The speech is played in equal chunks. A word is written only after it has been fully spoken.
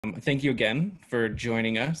Thank you again for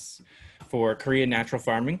joining us for Korean Natural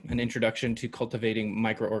Farming, an introduction to cultivating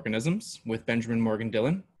microorganisms with Benjamin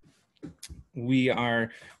Morgan-Dillon. We are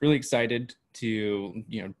really excited to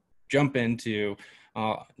jump into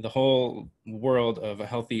the whole world of a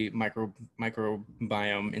healthy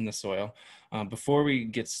microbiome in the soil. Before we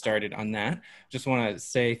get started on that, just want to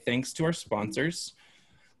say thanks to our sponsors.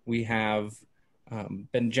 We have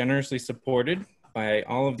been generously supported by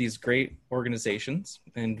all of these great organizations,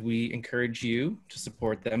 and we encourage you to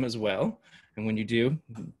support them as well. And when you do,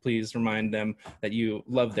 please remind them that you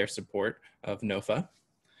love their support of NOFA.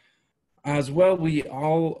 As well, we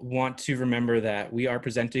all want to remember that we are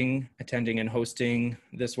presenting, attending, and hosting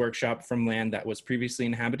this workshop from land that was previously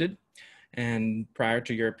inhabited and prior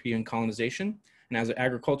to European colonization. And as an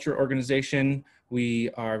agriculture organization, we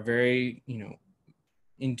are very,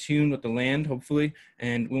 in tune with the land, hopefully,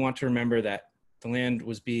 and we want to remember that the land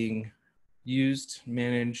was being used,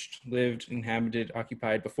 managed, lived, inhabited,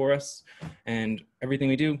 occupied before us, and everything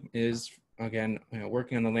we do is, again,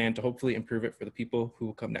 working on the land to hopefully improve it for the people who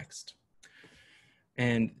will come next.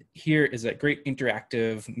 And here is a great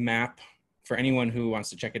interactive map for anyone who wants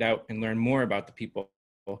to check it out and learn more about the people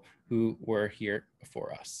who were here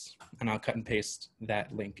before us. And I'll cut and paste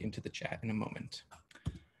that link into the chat in a moment.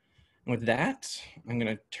 And with that, I'm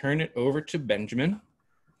going to turn it over to Benjamin.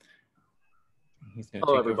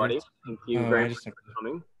 Hello, everybody. Thank you very much for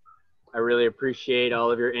coming. I really appreciate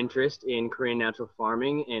all of your interest in Korean natural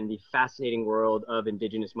farming and the fascinating world of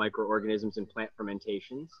indigenous microorganisms and plant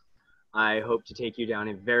fermentations. I hope to take you down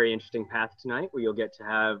a very interesting path tonight where you'll get to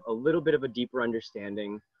have a little bit of a deeper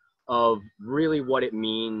understanding of really what it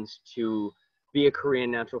means to be a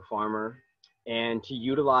Korean natural farmer and to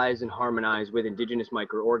utilize and harmonize with indigenous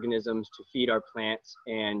microorganisms to feed our plants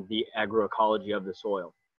and the agroecology of the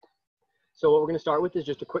soil. So what we're going to start with is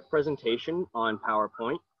just a quick presentation on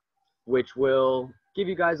PowerPoint, which will give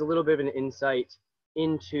you guys a little bit of an insight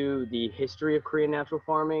into the history of Korean natural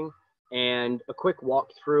farming and a quick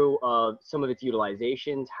walkthrough of some of its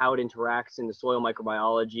utilizations, how it interacts in the soil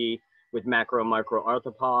microbiology with macro and micro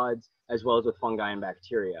arthropods, as well as with fungi and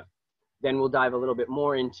bacteria. Then we'll dive a little bit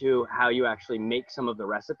more into how you actually make some of the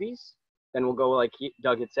recipes. Then we'll go, like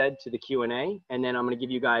Doug had said, to the Q&A, and then I'm going to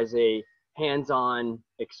give you guys a hands-on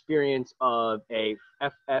experience of a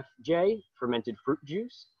FFJ, fermented fruit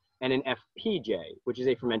juice, and an FPJ, which is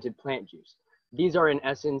a fermented plant juice. These are in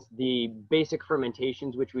essence the basic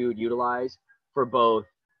fermentations which we would utilize for both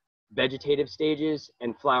vegetative stages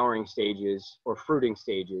and flowering stages or fruiting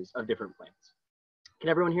stages of different plants. Can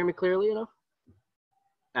everyone hear me clearly enough?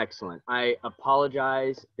 Excellent. I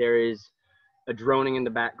apologize. There is a droning in the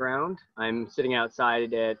background. I'm sitting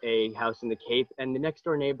outside at a house in the Cape, and the next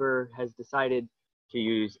door neighbor has decided to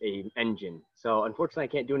use an engine. So unfortunately, I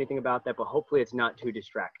can't do anything about that, but hopefully it's not too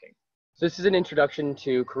distracting. So this is an introduction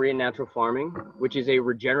to Korean natural farming, which is a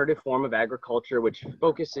regenerative form of agriculture which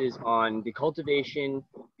focuses on the cultivation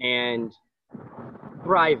and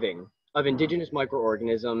thriving of indigenous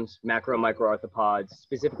microorganisms, macro and microarthropods,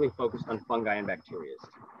 specifically focused on fungi and bacteria.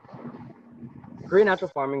 Korean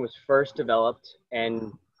natural farming was first developed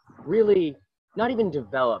and really not even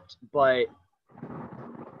developed, but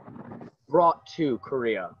brought to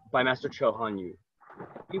Korea by Master Cho Han-yu.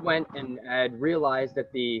 He went and had realized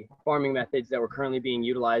that the farming methods that were currently being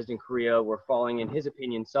utilized in Korea were falling, in his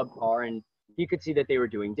opinion, subpar, and he could see that they were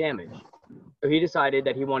doing damage. So he decided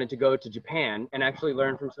that he wanted to go to Japan and actually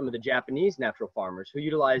learn from some of the Japanese natural farmers who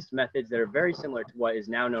utilized methods that are very similar to what is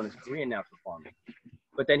now known as Korean natural farming.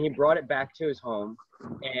 But then he brought it back to his home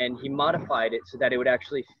and he modified it so that it would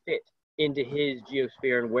actually fit into his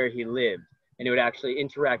geosphere and where he lived, and it would actually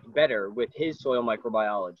interact better with his soil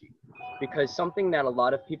microbiology. Because something that a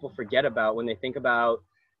lot of people forget about when they think about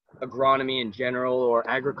agronomy in general or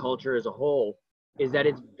agriculture as a whole is that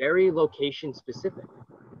it's very location specific.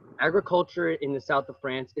 Agriculture in the south of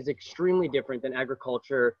France is extremely different than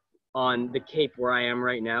agriculture on the Cape where I am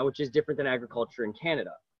right now, which is different than agriculture in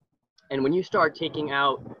Canada. And when you start taking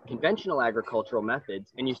out conventional agricultural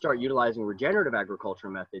methods and you start utilizing regenerative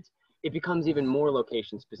agricultural methods, it becomes even more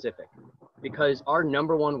location specific, because our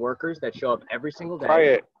number one workers that show up every single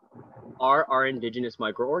day are our indigenous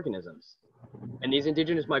microorganisms. And these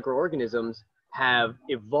indigenous microorganisms have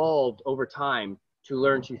evolved over time to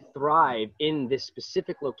learn to thrive in the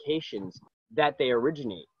specific locations that they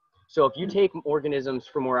originate. So if you take organisms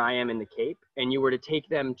from where I am in the Cape and you were to take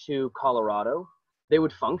them to Colorado, they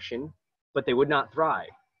would function, but they would not thrive.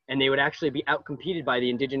 And they would actually be outcompeted by the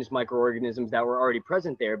indigenous microorganisms that were already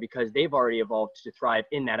present there because they've already evolved to thrive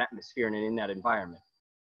in that atmosphere and in that environment.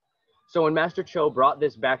 So when Master Cho brought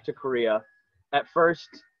this back to Korea, at first,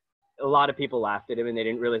 a lot of people laughed at him and they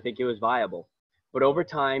didn't really think it was viable. But over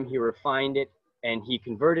time, he refined it and he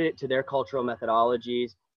converted it to their cultural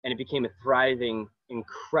methodologies, and it became a thriving,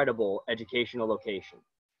 incredible educational location.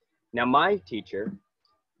 Now, my teacher,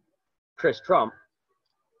 Chris Trump,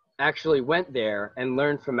 actually went there and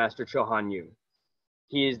learned from Master Chohan Yu.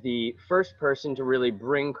 He is the first person to really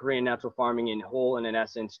bring Korean natural farming in whole and in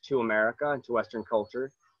essence to America and to Western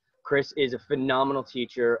culture. Chris is a phenomenal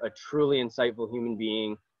teacher, a truly insightful human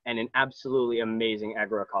being, and an absolutely amazing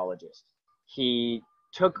agroecologist. He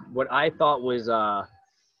took what I thought was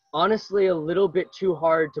honestly a little bit too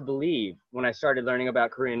hard to believe when I started learning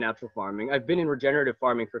about Korean natural farming. I've been in regenerative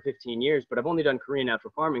farming for 15 years, but I've only done Korean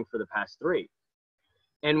natural farming for the past 3.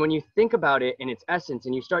 And when you think about it in its essence,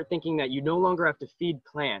 and you start thinking that you no longer have to feed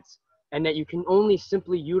plants, and that you can only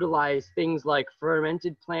simply utilize things like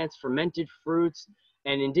fermented plants, fermented fruits,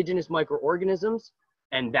 and indigenous microorganisms,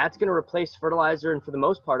 and that's going to replace fertilizer and for the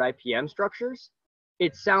most part IPM structures,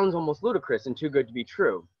 it sounds almost ludicrous and too good to be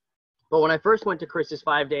true. But when I first went to Chris's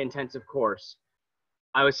 5-day intensive course,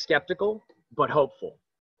 I was skeptical, but hopeful.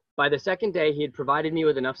 By the second day, he had provided me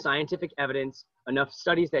with enough scientific evidence, enough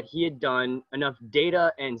studies that he had done, enough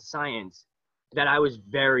data and science that I was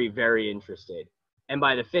very, very interested. And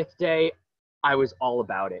by the 5th day, I was all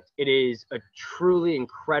about it. It is a truly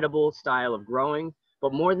incredible style of growing,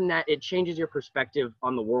 but more than that, it changes your perspective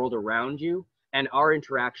on the world around you and our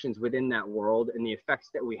interactions within that world and the effects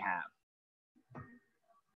that we have.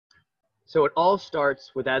 So it all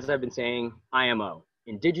starts with, as I've been saying, IMO,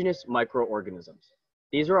 Indigenous Microorganisms.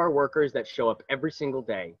 These are our workers that show up every single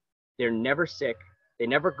day. They're never sick. They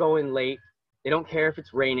never go in late. They don't care if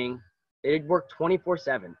it's raining. They work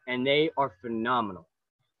 24/7, and they are phenomenal.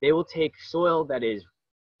 They will take soil that is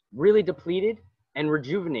really depleted and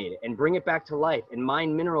rejuvenate it and bring it back to life and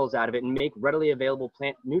mine minerals out of it and make readily available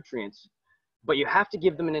plant nutrients. But you have to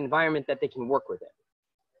give them an environment that they can work with it.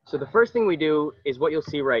 So the first thing we do is what you'll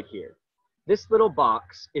see right here. This little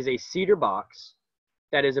box is a cedar box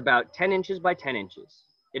that is about 10 inches by 10 inches.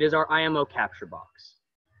 It is our IMO capture box.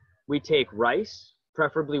 We take rice,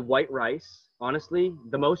 preferably white rice. Honestly,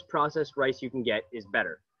 the most processed rice you can get is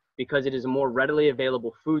better because it is a more readily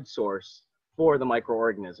available food source for the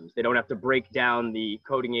microorganisms. They don't have to break down the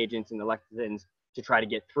coating agents and the lectins to try to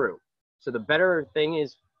get through. So the better thing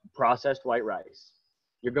is processed white rice.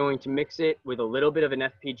 You're going to mix it with a little bit of an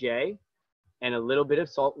FPJ and a little bit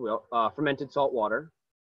of fermented salt water,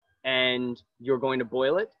 and you're going to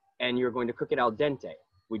boil it and you're going to cook it al dente.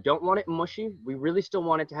 We don't want it mushy. We really still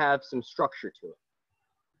want it to have some structure to it.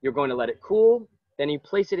 You're going to let it cool. Then you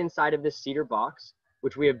place it inside of this cedar box,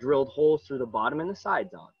 which we have drilled holes through the bottom and the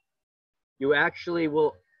sides on. You actually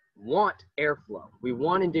will want airflow. We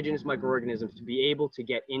want indigenous microorganisms to be able to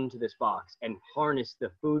get into this box and harness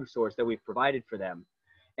the food source that we've provided for them,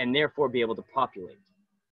 and therefore be able to populate.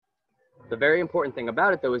 The very important thing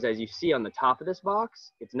about it, though, is as you see on the top of this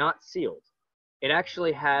box, it's not sealed. It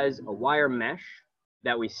actually has a wire mesh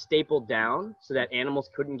that we stapled down so that animals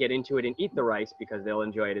couldn't get into it and eat the rice because they'll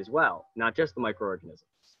enjoy it as well, not just the microorganisms.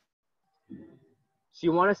 So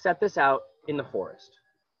you want to set this out in the forest.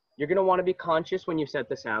 You're going to want to be conscious when you set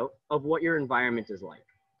this out of what your environment is like.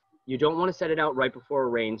 You don't want to set it out right before a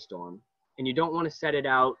rainstorm, and you don't want to set it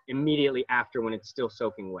out immediately after when it's still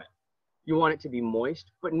soaking wet. You want it to be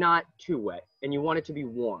moist, but not too wet, and you want it to be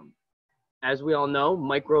warm. As we all know,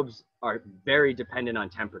 microbes are very dependent on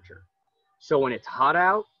temperature. So when it's hot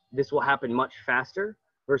out, this will happen much faster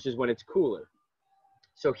versus when it's cooler.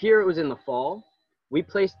 So here it was in the fall. We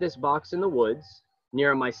placed this box in the woods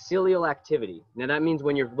near a mycelial activity. Now that means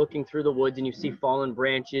when you're looking through the woods and you see fallen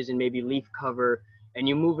branches and maybe leaf cover, and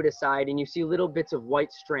you move it aside and you see little bits of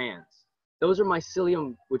white strands. Those are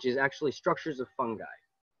mycelium, which is actually structures of fungi.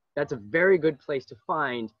 That's a very good place to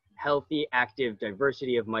find healthy, active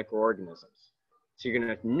diversity of microorganisms. So you're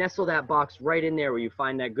going to nestle that box right in there where you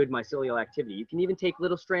find that good mycelial activity. You can even take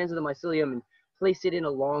little strands of the mycelium and place it in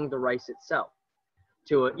along the rice itself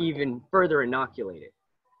to even further inoculate it.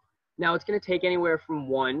 Now it's going to take anywhere from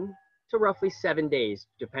 1 to roughly 7 days,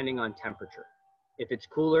 depending on temperature. If it's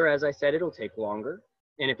cooler, as I said, it'll take longer.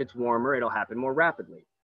 And if it's warmer, it'll happen more rapidly.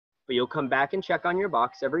 But you'll come back and check on your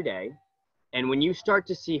box every day. And when you start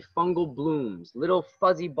to see fungal blooms, little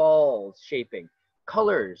fuzzy balls shaping,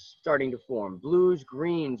 colors starting to form, blues,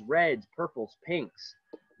 greens, reds, purples, pinks,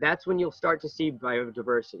 that's when you'll start to see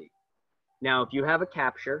biodiversity. Now, if you have a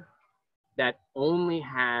capture that only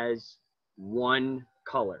has one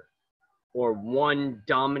color or one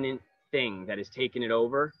dominant thing that has taken it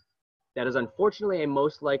over, that is unfortunately a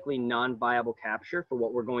most likely non-viable capture for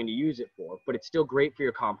what we're going to use it for, but it's still great for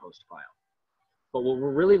your compost pile. But what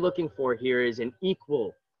we're really looking for here is an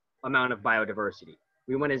equal amount of biodiversity.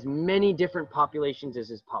 We want as many different populations as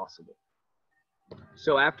is possible.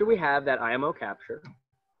 So after we have that IMO capture,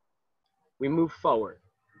 we move forward.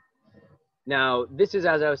 Now, this is,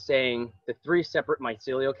 as I was saying, the 3 separate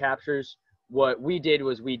mycelial captures. What we did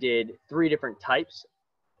was we did 3 different types.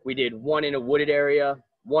 We did one in a wooded area,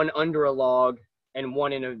 one under a log, and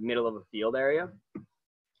one in the middle of a field area.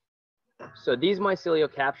 So these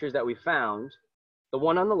mycelial captures that we found, the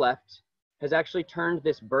one on the left has actually turned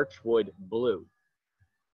this birch wood blue.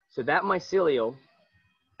 So that mycelial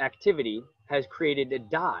activity has created a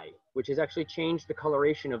dye, which has actually changed the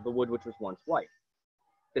coloration of the wood, which was once white.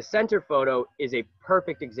 The center photo is a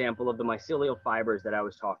perfect example of the mycelial fibers that I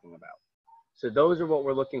was talking about. So those are what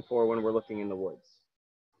we're looking for when we're looking in the woods.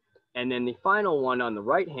 And then the final one on the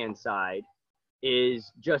right-hand side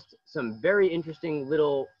is just some very interesting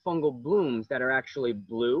little fungal blooms that are actually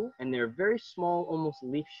blue, and they're very small, almost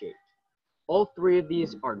leaf-shaped. All 3 of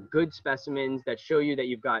these are good specimens that show you that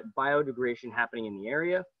you've got biodegradation happening in the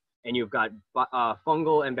area, and you've got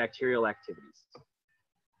fungal and bacterial activities.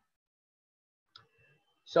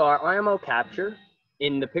 So our IMO capture,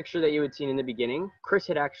 in the picture that you had seen in the beginning, Chris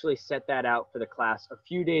had actually set that out for the class a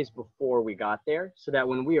few days before we got there, so that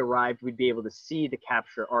when we arrived, we'd be able to see the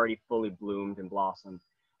capture already fully bloomed and blossomed,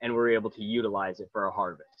 and we're able to utilize it for a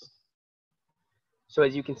harvest. So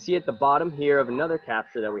as you can see at the bottom here of another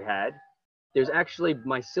capture that we had, there's actually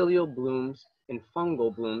mycelial blooms and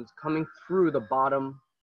fungal blooms coming through the bottom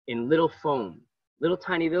in little foam, little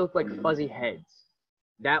tiny, they look like fuzzy heads.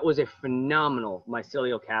 That was a phenomenal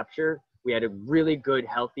mycelial capture. We had a really good,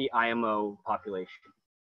 healthy IMO population.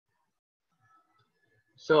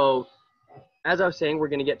 So as I was saying, we're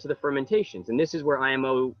going to get to the fermentations, and this is where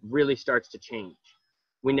IMO really starts to change.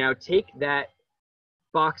 We now take that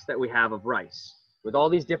box that we have of rice with all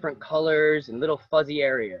these different colors and little fuzzy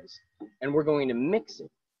areas, and we're going to mix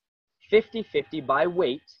it 50-50 by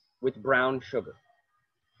weight with brown sugar.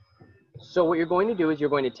 So what you're going to do is you're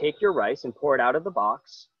going to take your rice and pour it out of the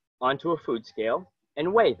box onto a food scale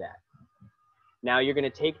and weigh that. Now you're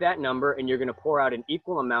going to take that number and you're going to pour out an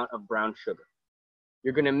equal amount of brown sugar.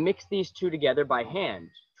 You're going to mix these 2 together by hand,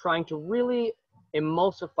 trying to really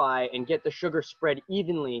emulsify and get the sugar spread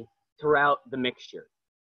evenly throughout the mixture.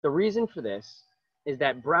 The reason for this is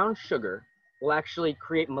that brown sugar will actually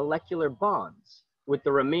create molecular bonds with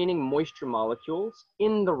the remaining moisture molecules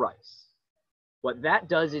in the rice. What that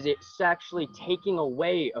does is it's actually taking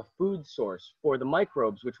away a food source for the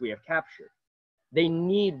microbes which we have captured. They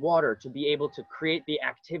need water to be able to create the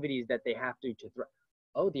activities that they have to thrive.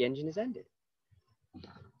 Oh, the engine is ended.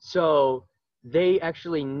 So they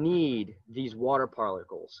actually need these water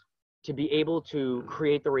particles to be able to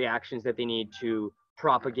create the reactions that they need to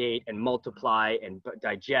propagate and multiply and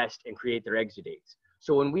digest and create their exudates.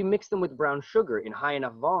 So when we mix them with brown sugar in high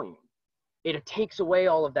enough volume, it takes away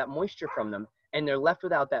all of that moisture from them, and they're left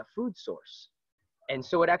without that food source. And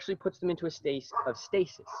so it actually puts them into a state of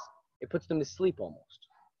stasis. It puts them to sleep almost.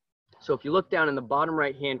 So if you look down in the bottom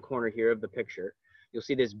right-hand corner here of the picture, you'll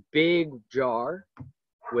see this big jar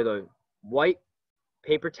with a white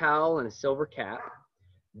paper towel and a silver cap.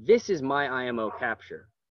 This is my IMO capture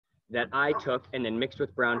that I took and then mixed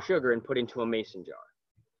with brown sugar and put into a mason jar.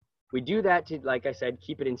 We do that to, like I said,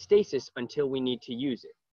 keep it in stasis until we need to use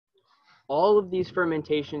it. All of these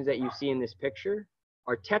fermentations that you see in this picture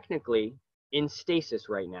are technically in stasis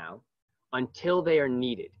right now until they are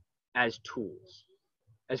needed as tools.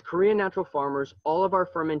 As Korean natural farmers, all of our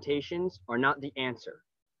fermentations are not the answer.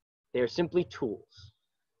 They are simply tools.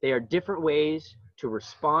 They are different ways to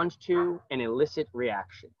respond to and elicit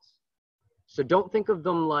reactions. So don't think of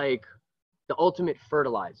them like the ultimate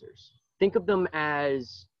fertilizers. Think of them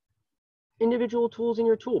as individual tools in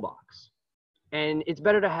your toolbox. And it's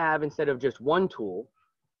better to have, instead of just one tool,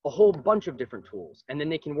 a whole bunch of different tools, and then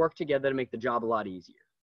they can work together to make the job a lot easier.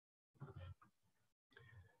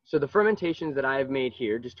 So the fermentations that I have made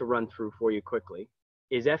here, just to run through for you quickly,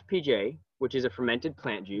 is FPJ, which is a fermented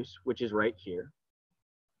plant juice, which is right here.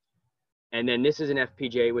 And then this is an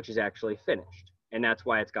FPJ, which is actually finished. And that's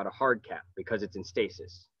why it's got a hard cap, because it's in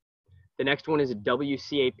stasis. The next one is a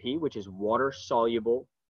WCAP, which is water-soluble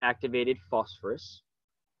activated phosphorus,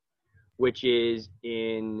 which is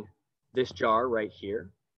in this jar right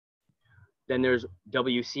here. Then there's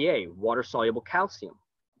WCA, water-soluble calcium,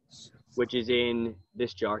 which is in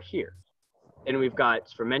this jar here. And we've got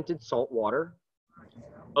fermented salt water,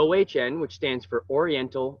 OHN, which stands for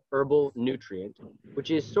Oriental Herbal Nutrient,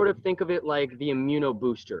 which is sort of, think of it like the immuno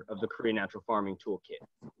booster of the Korean Natural Farming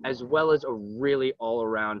Toolkit, as well as a really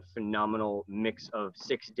all-around phenomenal mix of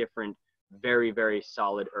 6 different very, very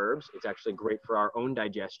solid herbs. It's actually great for our own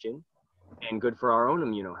digestion. and good for our own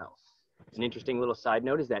immunohealth. An interesting little side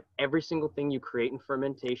note is that every single thing you create in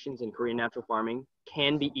fermentations in Korean natural farming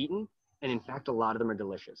can be eaten, and in fact, a lot of them are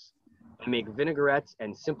delicious. I make vinaigrettes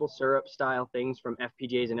and simple syrup style things from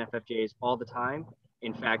FPJs and FFJs all the time.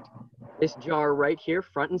 In fact, this jar right here,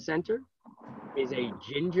 front and center, is a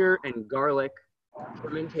ginger and garlic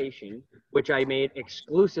fermentation, which I made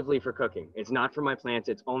exclusively for cooking. It's not for my plants,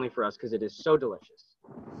 it's only for us because it is so delicious.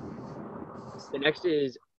 The next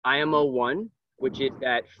is IMO 1, which is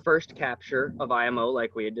that first capture of IMO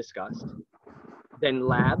like we had discussed. Then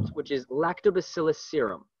labs, which is lactobacillus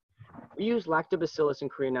serum. We use lactobacillus in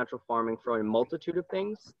Korean natural farming for a multitude of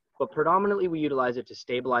things, but predominantly we utilize it to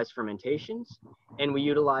stabilize fermentations, and we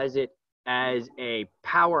utilize it as a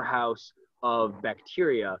powerhouse of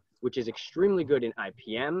bacteria, which is extremely good in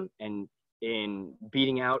IPM and in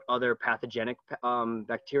beating out other pathogenic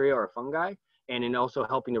bacteria or fungi, and in also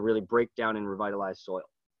helping to really break down and revitalize soil.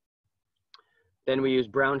 Then we use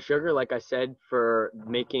brown sugar, like I said, for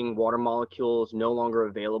making water molecules no longer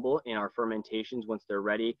available in our fermentations once they're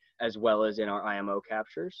ready, as well as in our IMO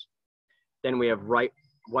captures. Then we have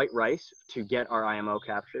white rice to get our IMO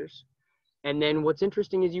captures. And then what's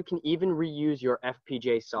interesting is you can even reuse your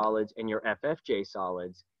FPJ solids and your FFJ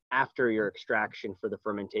solids after your extraction for the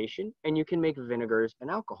fermentation, and you can make vinegars and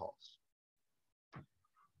alcohols.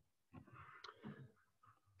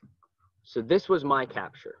 So this was my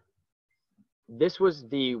capture. This was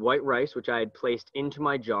the white rice, which I had placed into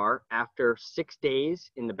my jar after 6 days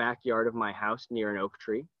in the backyard of my house near an oak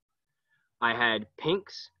tree. I had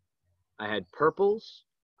pinks, I had purples,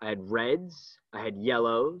 I had reds, I had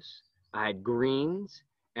yellows, I had greens,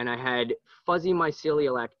 and I had fuzzy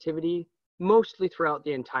mycelial activity mostly throughout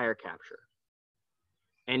the entire capture.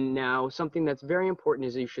 And now something that's very important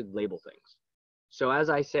is you should label things. So as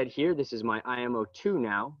I said here, this is my IMO 2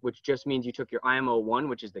 now, which just means you took your IMO 1,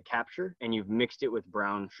 which is the capture, and you've mixed it with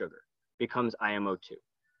brown sugar. Becomes IMO 2.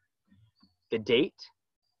 The date,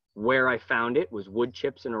 where I found it, was wood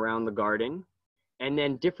chips and around the garden, and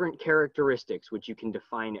then different characteristics, which you can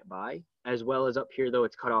define it by, as well as up here, though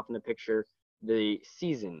it's cut off in the picture, the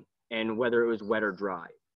season and whether it was wet or dry.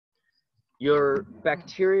 Your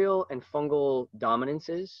bacterial and fungal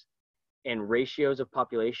dominances and ratios of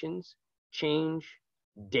populations change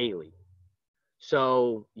daily.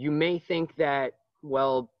 So you may think that,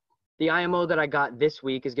 well, the IMO that I got this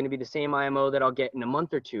week is going to be the same IMO that I'll get in a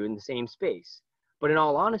month or two in the same space. But in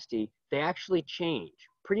all honesty, they actually change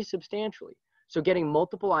pretty substantially. So getting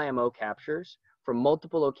multiple IMO captures from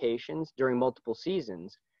multiple locations during multiple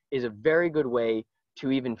seasons is a very good way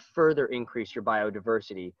to even further increase your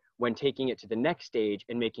biodiversity when taking it to the next stage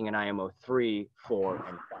and making an IMO 3, 4,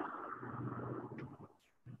 and 5.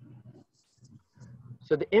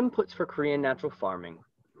 So the inputs for Korean natural farming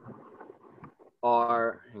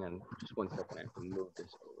are, hang on just one second, I have to move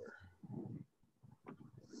this over.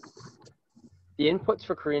 The inputs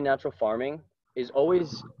for Korean natural farming is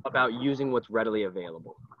always about using what's readily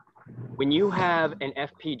available. When you have an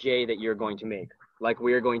FPJ that you're going to make, like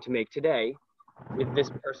we are going to make today, with this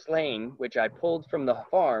purslane, which I pulled from the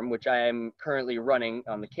farm, which I am currently running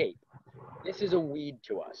on the Cape, this is a weed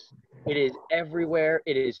to us. It is everywhere,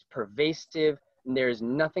 it is pervasive, and there's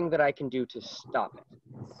nothing that I can do to stop it.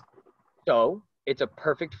 So it's a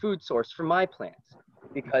perfect food source for my plants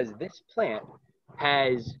because this plant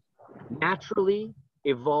has naturally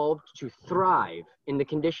evolved to thrive in the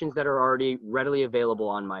conditions that are already readily available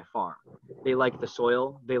on my farm. They like the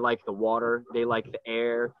soil, they like the water, they like the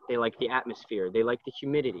air, they like the atmosphere, they like the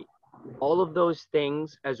humidity. All of those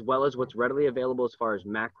things, as well as what's readily available as far as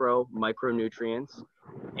macro, micronutrients,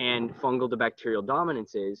 and fungal to bacterial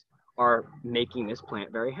dominances, are making this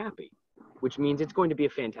plant very happy, which means it's going to be a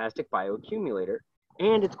fantastic bioaccumulator,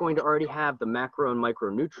 and it's going to already have the macro and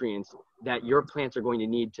micronutrients that your plants are going to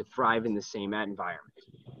need to thrive in the same environment.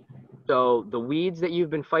 So the weeds that you've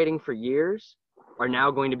been fighting for years are now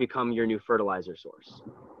going to become your new fertilizer source.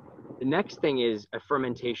 The next thing is a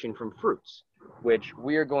fermentation from fruits, which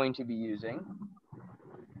we are going to be using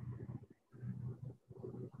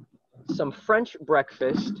some French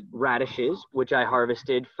breakfast radishes, which I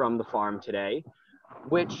harvested from the farm today,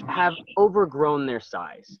 which have overgrown their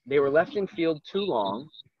size. They were left in field too long,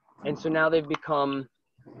 and so now they've become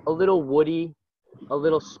a little woody, a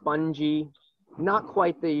little spongy, not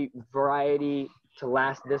quite the variety to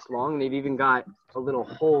last this long. They've even got a little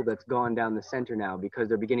hole that's gone down the center now because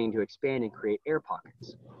they're beginning to expand and create air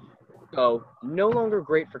pockets. So no longer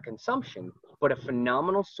great for consumption, but a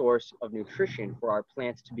phenomenal source of nutrition for our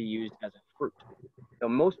plants to be used as a fruit. So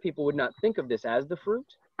most people would not think of this as the fruit.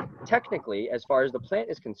 Technically, as far as the plant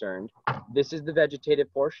is concerned, this is the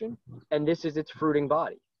vegetative portion, and this is its fruiting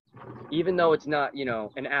body. even though it's not, you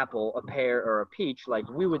know, an apple, a pear, or a peach like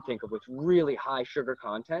we would think of with really high sugar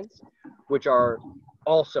contents, which are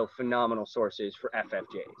also phenomenal sources for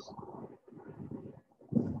FFJs.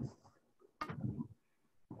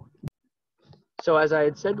 So as I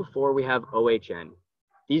had said before, we have OHN.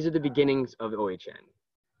 These are the beginnings of OHN.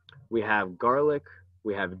 We have garlic,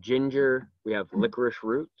 we have ginger, we have licorice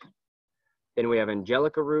root, then we have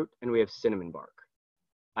angelica root, and we have cinnamon bark.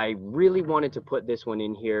 I really wanted to put this one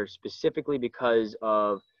in here specifically because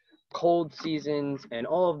of cold seasons and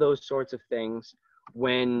all of those sorts of things.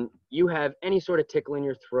 When you have any sort of tickle in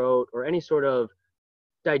your throat or any sort of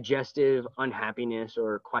digestive unhappiness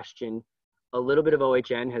or question, a little bit of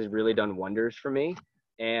OHN has really done wonders for me.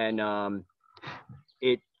 And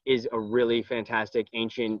it is a really fantastic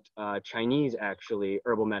ancient Chinese, actually,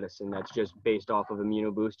 herbal medicine that's just based off of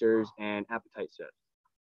immunoboosters and appetite cells.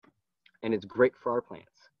 And it's great for our plants.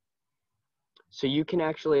 So you can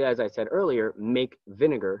actually, as I said earlier, make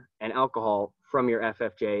vinegar and alcohol from your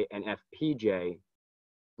FFJ and FPJ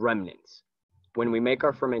remnants. When we make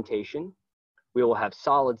our fermentation, we will have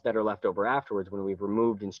solids that are left over afterwards when we've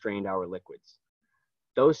removed and strained our liquids.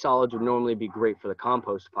 Those solids would normally be great for the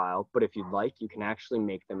compost pile, but if you'd like, you can actually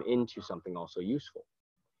make them into something also useful.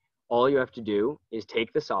 All you have to do is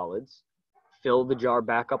take the solids, fill the jar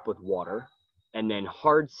back up with water, and then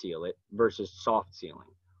hard seal it versus soft sealing.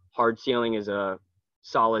 Hard sealing is a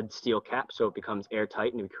solid steel cap, so it becomes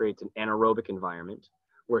airtight and it creates an anaerobic environment,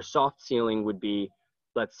 where soft sealing would be,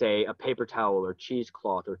 let's say, a paper towel or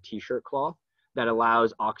cheesecloth or t-shirt cloth that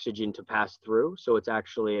allows oxygen to pass through, so it's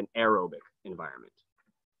actually an aerobic environment.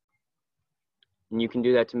 And you can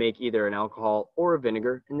do that to make either an alcohol or a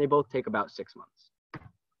vinegar, and they both take about 6 months.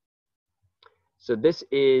 So this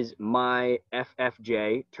is my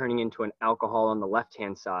FFJ turning into an alcohol on the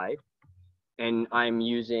left-hand side, and I'm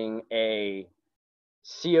using a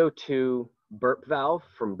CO2 burp valve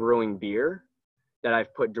from brewing beer that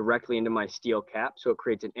I've put directly into my steel cap, so it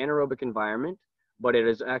creates an anaerobic environment, but it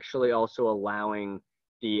is actually also allowing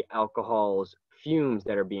the alcohol's fumes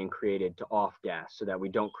that are being created to off gas so that we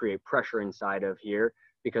don't create pressure inside of here,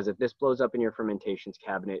 because if this blows up in your fermentations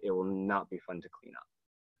cabinet, it will not be fun to clean up.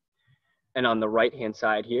 And on the right-hand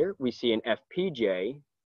side here, we see an FPJ,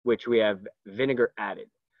 which we have vinegar added.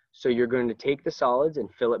 So you're going to take the solids and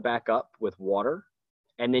fill it back up with water,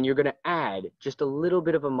 and then you're going to add just a little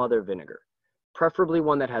bit of a mother vinegar, preferably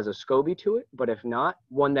one that has a SCOBY to it, but if not,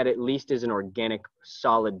 one that at least is an organic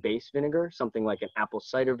solid base vinegar. Something like an apple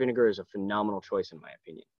cider vinegar is a phenomenal choice in my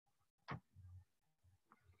opinion.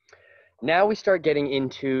 Now we start getting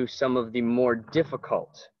into some of the more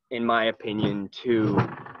difficult, in my opinion, to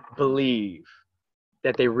believe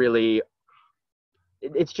that they really,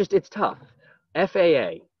 it's tough.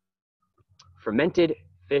 FAA, fermented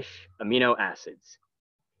fish amino acids.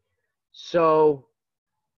 So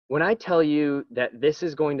when I tell you that this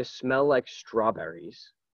is going to smell like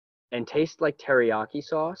strawberries and taste like teriyaki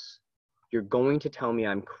sauce, you're going to tell me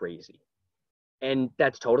I'm crazy. And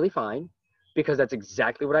that's totally fine, because that's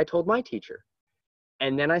exactly what I told my teacher.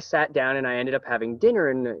 And then I sat down and I ended up having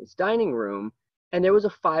dinner in his dining room, and there was a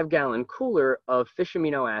 5-gallon cooler of fish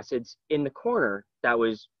amino acids in the corner that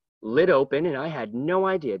was lid open, and I had no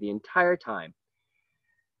idea the entire time.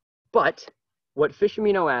 But what fish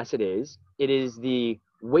amino acid is, it is the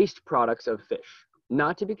waste products of fish,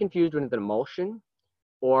 not to be confused with an emulsion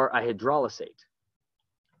or a hydrolysate.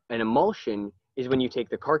 An emulsion is when you take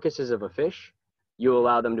the carcasses of a fish, you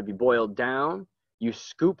allow them to be boiled down, you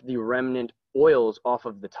scoop the remnant oils off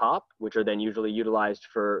of the top, which are then usually utilized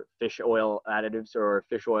for fish oil additives or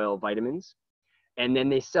fish oil vitamins, and then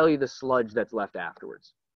they sell you the sludge that's left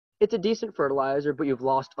afterwards. It's a decent fertilizer, but you've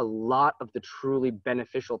lost a lot of the truly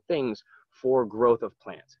beneficial things for growth of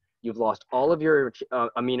plants. You've lost all of your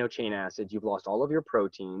amino chain acids, you've lost all of your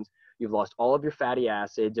proteins, you've lost all of your fatty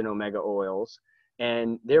acids and omega oils,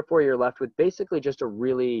 and therefore you're left with basically just a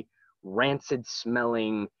really rancid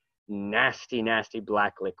smelling, nasty, nasty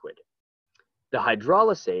black liquid. The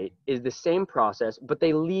hydrolysate is the same process, but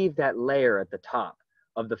they leave that layer at the top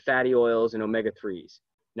of the fatty oils and omega-3s.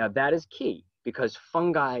 Now that is key, because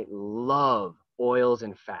fungi love oils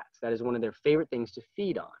and fats. That is one of their favorite things to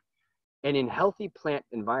feed on. And in healthy plant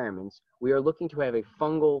environments, we are looking to have a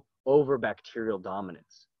fungal over bacterial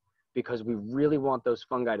dominance, because we really want those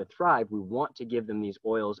fungi to thrive. We want to give them these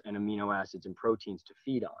oils and amino acids and proteins to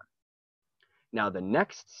feed on. Now, the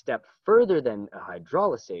next step further than a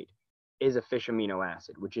hydrolysate is a fish amino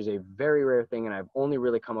acid, which is a very rare thing, and I've only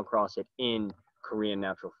really come across it in Korean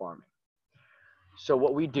natural farming. So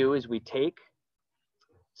what we do is we take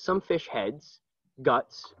some fish heads,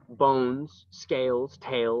 guts, bones, scales,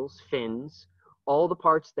 tails, fins, All the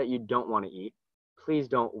parts that you don't want to eat, please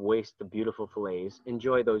don't waste the beautiful fillets.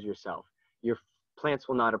 Enjoy those yourself. Your plants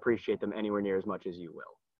will not appreciate them anywhere near as much as you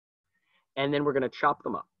will. And then we're going to chop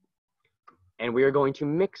them up. And we are going to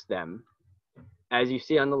mix them, as you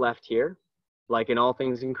see on the left here. Like in all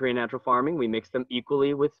things in Korean natural farming, we mix them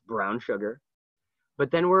equally with brown sugar.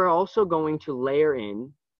 But then we're also going to layer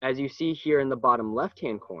in, as you see here in the bottom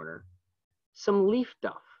left-hand corner, some leaf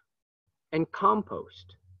duff and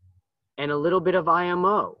compost and a little bit of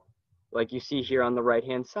IMO, like you see here on the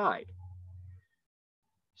right-hand side.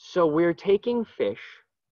 So we're taking fish,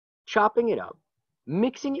 chopping it up,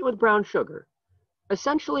 mixing it with brown sugar,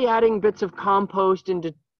 essentially adding bits of compost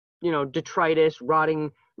and detritus,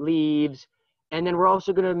 rotting leaves, and then we're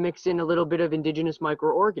also going to mix in a little bit of indigenous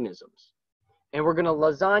microorganisms. And we're going to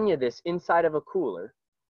lasagna this inside of a cooler,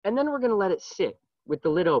 and then we're going to let it sit with the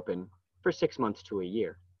lid open for 6 months to a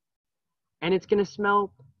year. And it's going to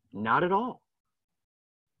smell not at all.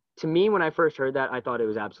 To me, when I first heard that, I thought it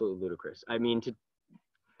was absolutely ludicrous. I mean,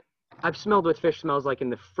 I've smelled what fish smells like in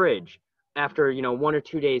the fridge after, 1 or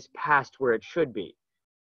 2 days past where it should be.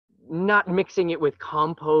 Not mixing it with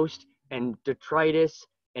compost and detritus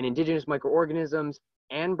and indigenous microorganisms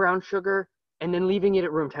and brown sugar, and then leaving it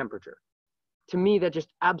at room temperature. To me, that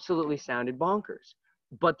just absolutely sounded bonkers.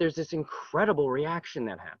 But there's this incredible reaction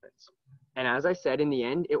that happens. And as I said, in the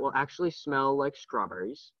end, it will actually smell like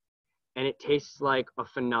strawberries, and it tastes like a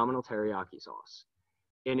phenomenal teriyaki sauce.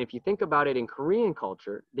 And if you think about it, in Korean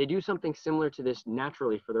culture, they do something similar to this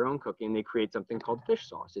naturally for their own cooking. They create something called fish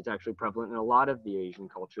sauce. It's actually prevalent in a lot of the Asian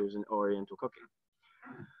cultures and Oriental cooking.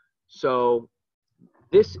 So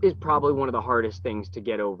this is probably one of the hardest things to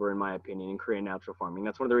get over, in my opinion, in Korean natural farming.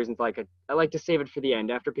 That's one of the reasons I like to save it for the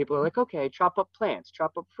end, after people are like, okay, chop up plants,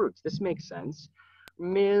 chop up fruits. This makes sense.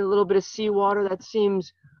 Maybe a little bit of seawater, that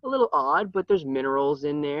seems a little odd, but there's minerals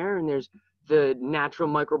in there, and there's the natural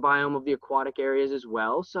microbiome of the aquatic areas as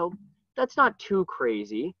well. So that's not too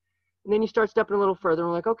crazy. And then you start stepping a little further, and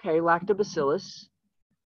we're like, okay, lactobacillus.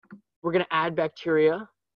 We're going to add bacteria.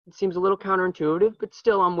 It seems a little counterintuitive, but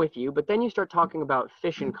still I'm with you. But then you start talking about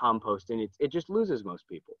fish and compost, and it just loses most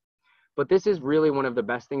people. But this is really one of the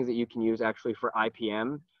best things that you can use actually for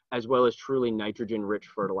IPM, as well as truly nitrogen-rich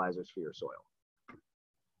fertilizers for your soil.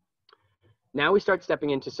 Now we start stepping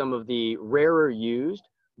into some of the rarer used,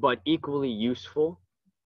 but equally useful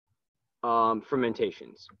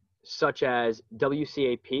fermentations, such as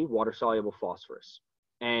WCAP, water-soluble phosphorus,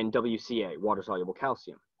 and WCA, water-soluble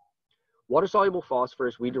calcium. Water-soluble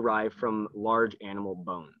phosphorus we derive from large animal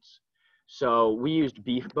bones. So we used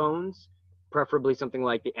beef bones, preferably something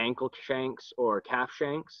like the ankle shanks or calf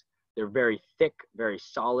shanks. They're very thick, very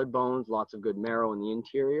solid bones, lots of good marrow in the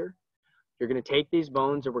interior. You're going to take these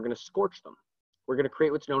bones and we're going to scorch them. We're going to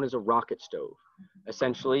create what's known as a rocket stove.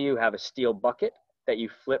 Essentially, you have a steel bucket that you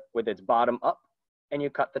flip with its bottom up, and you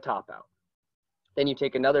cut the top out. Then you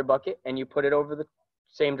take another bucket and you put it over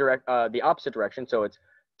the opposite direction, so it's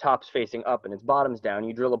top's facing up and its bottom's down.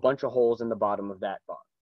 You drill a bunch of holes in the bottom of that bottom.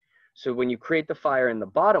 So when you create the fire in the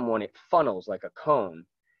bottom one, it funnels like a cone,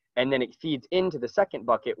 and then it feeds into the second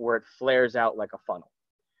bucket where it flares out like a funnel.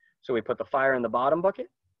 So we put the fire in the bottom bucket,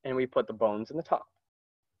 and we put the bones in the top.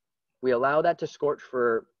 We allow that to scorch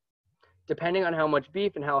for, depending on how much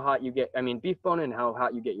beef and how hot you get, beef bone and how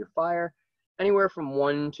hot you get your fire, anywhere from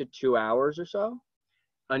 1 to 2 hours or so.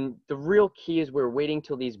 And the real key is we're waiting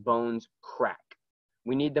till these bones crack.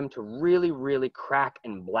 We need them to really, really crack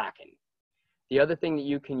and blacken. The other thing that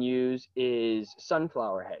you can use is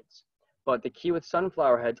sunflower heads. But the key with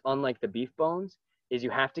sunflower heads, unlike the beef bones, is you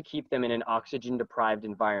have to keep them in an oxygen-deprived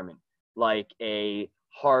environment, like a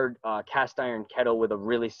hard cast iron kettle with a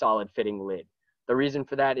really solid fitting lid. The reason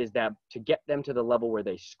for that is that to get them to the level where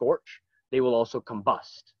they scorch, they will also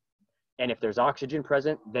combust. And if there's oxygen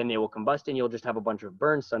present, then they will combust and you'll just have a bunch of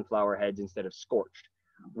burned sunflower heads instead of scorched,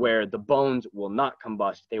 where the bones will not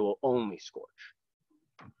combust, they will only scorch.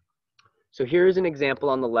 So here's an example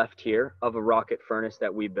on the left here of a rocket furnace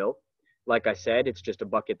that we built. Like I said, it's just a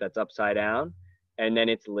bucket that's upside down, and then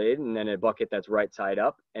its lid, and then a bucket that's right side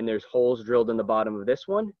up, and there's holes drilled in the bottom of this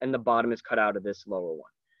one, and the bottom is cut out of this lower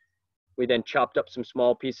one. We then chopped up some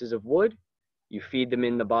small pieces of wood. You feed them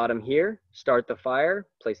in the bottom here, start the fire,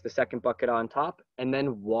 place the second bucket on top, and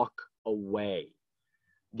then walk away.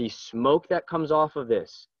 The smoke that comes off of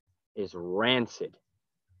this is rancid.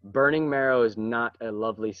 Burning marrow is not a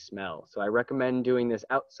lovely smell, so I recommend doing this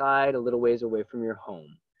outside, a little ways away from your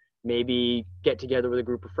home. Maybe get together with a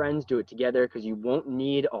group of friends, do it together, because you won't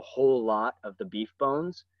need a whole lot of the beef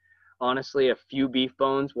bones. Honestly, a few beef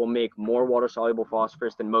bones will make more water-soluble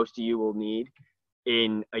phosphorus than most of you will need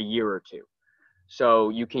in a year or two. So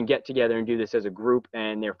you can get together and do this as a group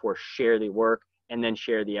and therefore share the work and then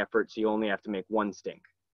share the effort, so you only have to make one stink.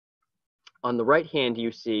 On the right hand,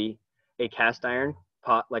 you see a cast iron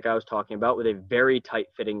pot like I was talking about with a very tight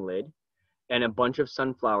fitting lid and a bunch of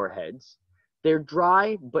sunflower heads. They're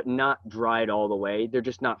dry, but not dried all the way. They're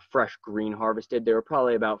just not fresh green harvested. They were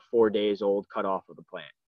probably about 4 days old, cut off of the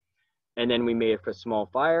plant. And then we made it for a small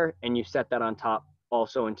fire, and you set that on top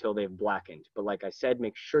also until they've blackened. But like I said,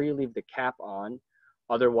 make sure you leave the cap on.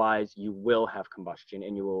 Otherwise, you will have combustion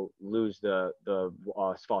and you will lose the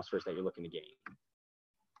phosphorus that you're looking to gain.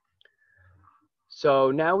 So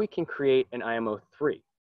now we can create an IMO 3.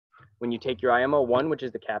 When you take your IMO 1, which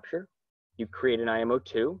is the capture, you create an IMO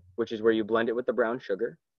 2, which is where you blend it with the brown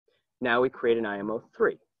sugar. Now we create an IMO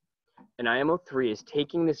 3. An IMO 3 is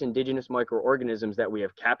taking this indigenous microorganisms that we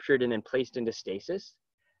have captured and then placed into stasis,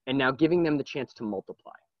 and now giving them the chance to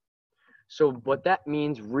multiply. So what that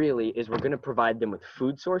means really is we're going to provide them with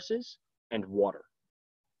food sources and water.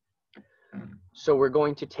 So we're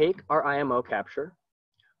going to take our IMO capture.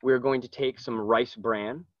 We're going to take some rice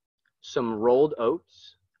bran, some rolled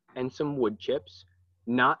oats, and some wood chips.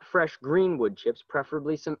 Not fresh green wood chips,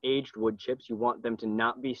 preferably some aged wood chips. You want them to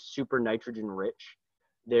not be super nitrogen rich.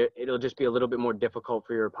 It'll just be a little bit more difficult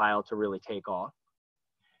for your pile to really take off.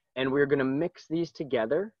 And we're going to mix these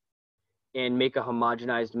together and make a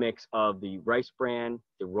homogenized mix of the rice bran,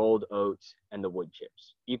 the rolled oats, and the wood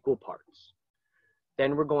chips, equal parts.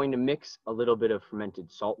 Then we're going to mix a little bit of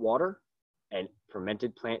fermented salt water and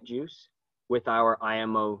fermented plant juice with our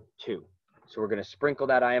IMO 2. So we're going to sprinkle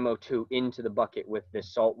that IMO 2 into the bucket with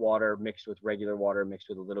this salt water mixed with regular water mixed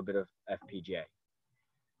with a little bit of FPJ.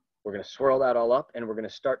 We're going to swirl that all up, and we're going to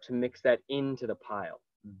start to mix that into the pile,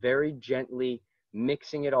 very gently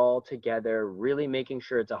mixing it all together, really making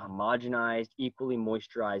sure it's a homogenized, equally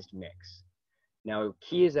moisturized mix. Now,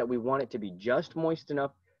 key is that we want it to be just moist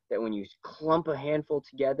enough that when you clump a handful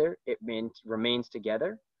together, it remains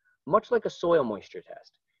together, much like a soil moisture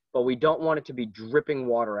test. But we don't want it to be dripping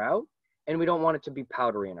water out, and we don't want it to be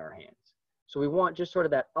powdery in our hands. So we want just sort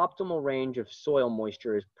of that optimal range of soil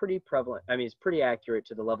moisture is pretty prevalent. I mean, it's pretty accurate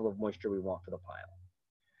to the level of moisture we want for the pile.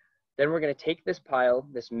 Then we're going to take this pile,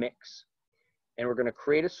 this mix, and we're going to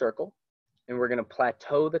create a circle, and we're going to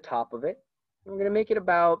plateau the top of it. And we're going to make it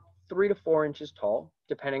about 3 to 4 inches tall.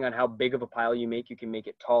 Depending on how big of a pile you make, you can make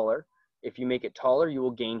it taller. If you make it taller, you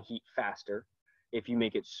will gain heat faster. If you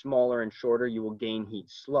make it smaller and shorter, you will gain heat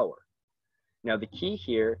slower. Now, the key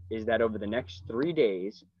here is that over the next 3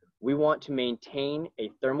 days, we want to maintain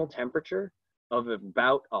a thermal temperature of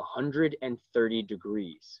about 130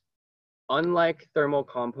 degrees. Unlike thermal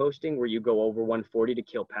composting, where you go over 140 to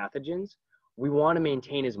kill pathogens, we want to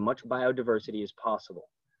maintain as much biodiversity as possible.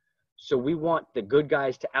 So we want the good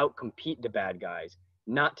guys to outcompete the bad guys,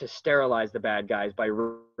 not to sterilize the bad guys by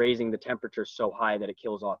raising the temperature so high that it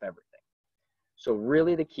kills off everything. So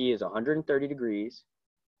really the key is 130 degrees,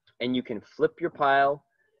 and you can flip your pile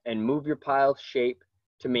and move your pile's shape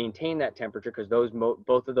to maintain that temperature, because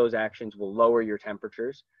both of those actions will lower your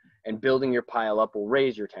temperatures, and building your pile up will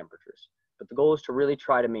raise your temperatures. But the goal is to really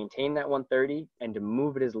try to maintain that 130 and to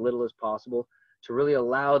move it as little as possible to really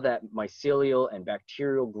allow that mycelial and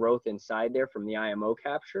bacterial growth inside there from the IMO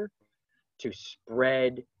capture to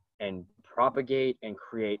spread and propagate and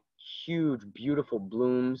create huge, beautiful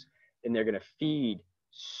blooms. And they're going to feed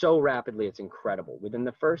so rapidly, it's incredible. Within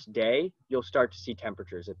the first day, you'll start to see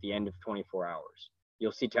temperatures at the end of 24 hours.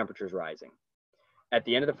 You'll see temperatures rising. At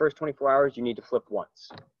the end of the first 24 hours, you need to flip once.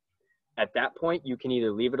 At that point, you can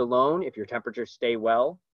either leave it alone if your temperatures stay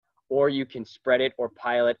well, or you can spread it or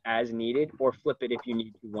pile it as needed, or flip it if you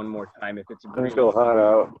need to one more time. If it's really hot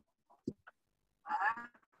out.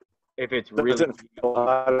 If it's really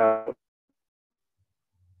hot out.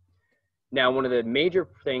 Now, one of the major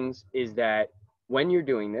things is that when you're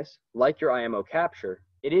doing this, like your IMO capture,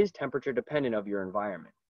 it is temperature dependent of your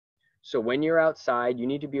environment. So when you're outside, you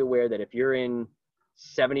need to be aware that if you're in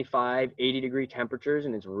 75, 80 degree temperatures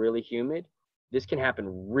and it's really humid, this can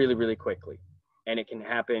happen really, really quickly. And it can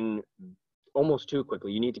happen almost too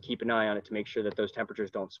quickly. You need to keep an eye on it to make sure that those temperatures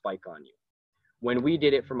don't spike on you. When we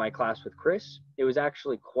did it for my class with Chris, it was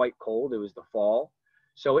actually quite cold. It was the fall.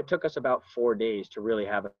 So it took us about 4 days to really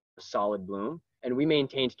have a solid bloom. And we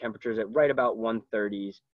maintained temperatures at right about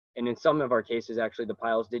 130s. And in some of our cases, actually, the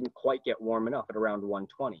piles didn't quite get warm enough at around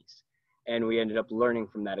 120s. And we ended up learning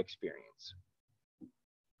from that experience.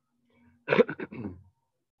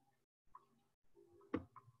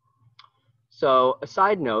 So a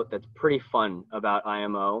side note that's pretty fun about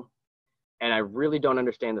IMO and I really don't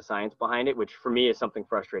understand the science behind it, which for me is something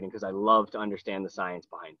frustrating because I love to understand the science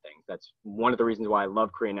behind things. That's one of the reasons why I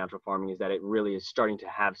love Korean natural farming, is that it really is starting to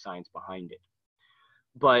have science behind it.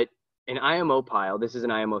 But an IMO pile, this is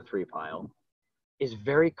an IMO 3 pile, is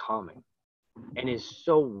very calming and is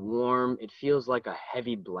so warm. It feels like a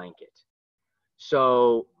heavy blanket.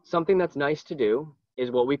 So something that's nice to do is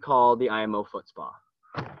what we call the IMO foot spa.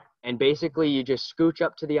 And basically you just scooch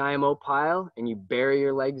up to the IMO pile and you bury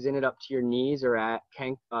your legs in it up to your knees or at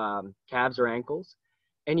calves or ankles,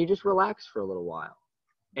 and you just relax for a little while.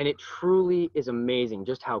 And it truly is amazing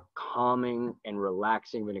just how calming and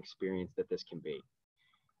relaxing of an experience that this can be.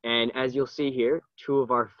 And as you'll see here, 2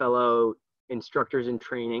 of our fellow instructors in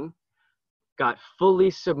training got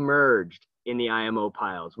fully submerged in the IMO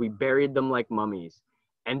piles. We buried them like mummies,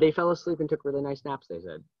 and they fell asleep and took really nice naps, they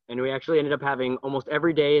said. And we actually ended up having almost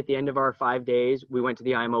every day at the end of our 5 days, we went to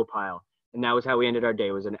the IMO pile. And that was how we ended our day.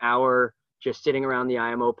 It was an hour just sitting around the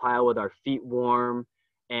IMO pile with our feet warm.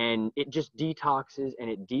 And it just detoxes and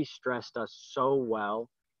it de-stressed us so well.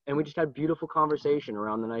 And we just had beautiful conversation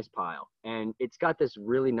around the nice pile. And it's got this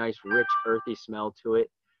really nice, rich, earthy smell to it.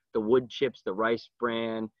 The wood chips, the rice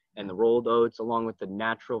bran, and the rolled oats, along with the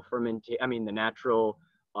natural the natural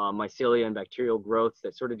mycelia and bacterial growths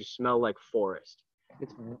that sort of just smell like forest.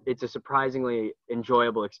 It's a surprisingly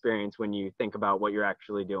enjoyable experience when you think about what you're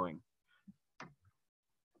actually doing.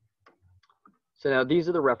 So now these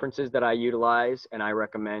are the references that I utilize and I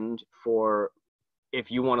recommend for if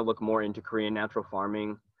you want to look more into Korean natural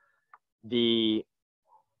farming. The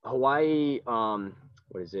Hawaii, I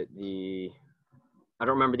don't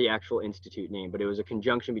remember the actual institute name, but it was a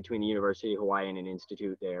conjunction between the University of Hawaii and an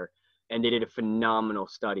institute there. And they did a phenomenal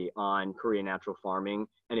study on Korean natural farming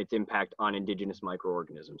and its impact on indigenous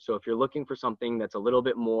microorganisms. So if you're looking for something that's a little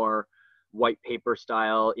bit more white paper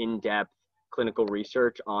style, in-depth clinical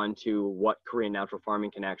research onto what Korean natural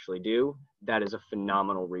farming can actually do, that is a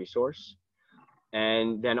phenomenal resource.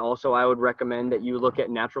 And then also I would recommend that you look at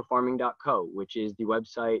naturalfarming.co, which is the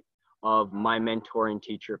website of my mentor and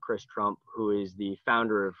teacher, Chris Trump, who is the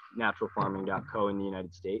founder of naturalfarming.co in the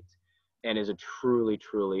United States, and is a truly,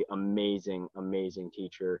 truly amazing, amazing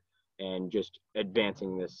teacher, and just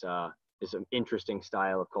advancing this interesting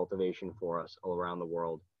style of cultivation for us all around the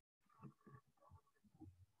world.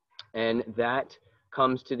 And that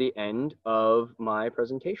comes to the end of my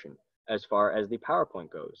presentation as far as the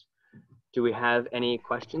PowerPoint goes. Do we have any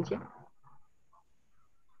questions yet?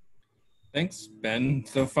 Thanks, Ben.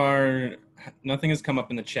 So far, nothing has come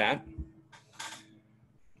up in the chat.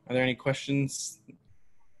 Are there any questions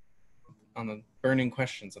on the burning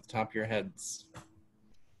questions at the top of your heads?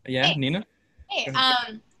 Yeah, hey. Nina? Hey,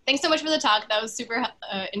 thanks so much for the talk. That was super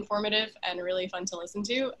informative and really fun to listen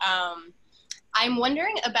to. I'm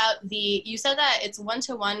wondering about you said that it's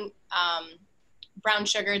 1-to-1 brown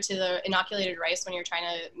sugar to the inoculated rice when you're trying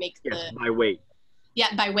to make by weight.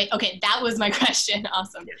 Yeah, by weight. Okay, that was my question.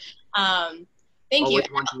 Awesome. Yes. Thank you.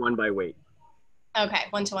 1-to-1 by weight. Okay,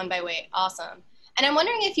 1-to-1 by weight. Awesome. And I'm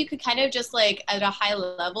wondering if you could kind of just like at a high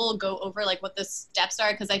level go over like what the steps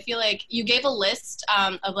are, because I feel like you gave a list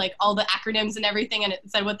of like all the acronyms and everything, and it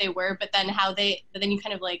said what they were, but then you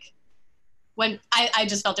kind of like when I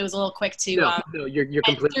just felt it was a little quick to no, you're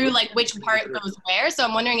completely through like which part goes where. So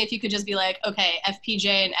I'm wondering if you could just be like, okay, FPJ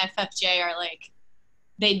and FFJ are like,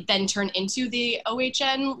 they then turn into the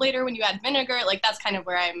OHN later when you add vinegar. Like that's kind of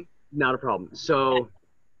where I'm. Not a problem. So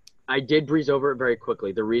I did breeze over it very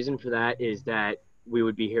quickly. The reason for that is that we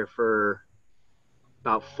would be here for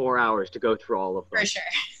about 4 hours to go through all of them. For sure.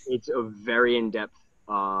 It's a very in-depth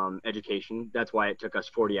education. That's why it took us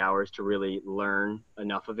 40 hours to really learn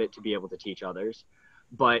enough of it to be able to teach others.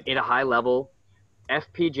 But at a high level,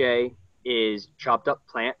 FPJ is chopped up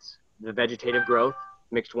plants, the vegetative growth,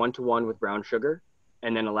 mixed 1-to-1 with brown sugar,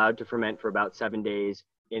 and then allowed to ferment for about 7 days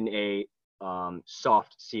in a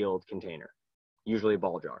soft sealed container, usually a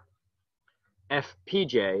ball jar.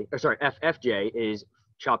 FFJ is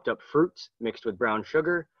chopped up fruits mixed with brown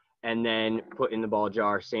sugar and then put in the ball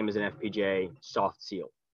jar, same as an FPJ, soft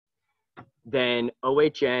seal. Then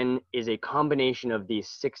OHN is a combination of these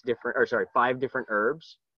 5 different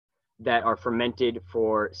herbs that are fermented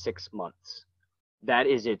for 6 months. That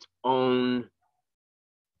is its own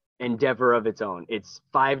endeavor of its own. It's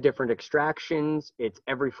 5 different extractions. It's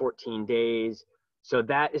every 14 days. So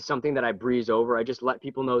that is something that I breeze over. I just let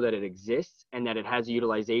people know that it exists and that it has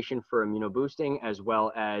utilization for immunoboosting, as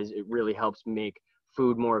well as it really helps make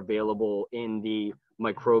food more available in the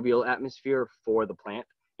microbial atmosphere for the plant.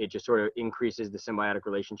 It just sort of increases the symbiotic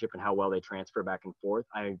relationship and how well they transfer back and forth.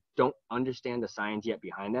 I don't understand the science yet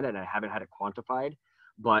behind that, and I haven't had it quantified,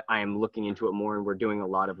 but I am looking into it more, and we're doing a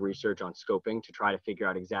lot of research on scoping to try to figure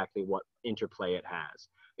out exactly what interplay it has.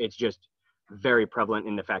 It's just very prevalent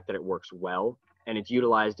in the fact that it works well, and it's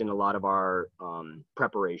utilized in a lot of our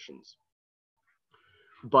preparations.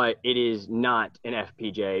 But it is not an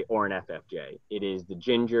FPJ or an FFJ. It is the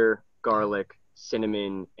ginger, garlic,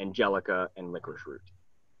 cinnamon, angelica, and licorice root.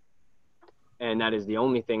 And that is the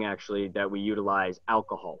only thing actually that we utilize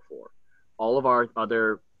alcohol for. All of our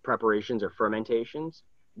other preparations or fermentations,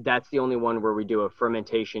 that's the only one where we do a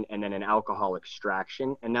fermentation and then an alcohol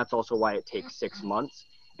extraction. And that's also why it takes 6 months.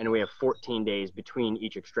 And we have 14 days between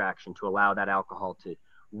each extraction to allow that alcohol to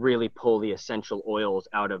really pull the essential oils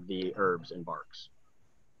out of the herbs and barks.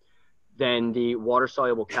 Then the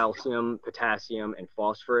water-soluble calcium, potassium, and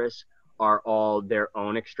phosphorus are all their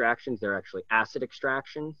own extractions. They're actually acid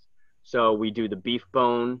extractions. So we do the beef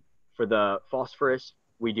bone for the phosphorus,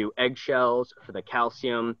 we do eggshells for the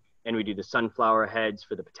calcium, and we do the sunflower heads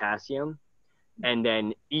for the potassium. And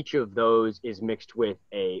then each of those is mixed with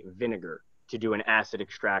a vinegar to do an acid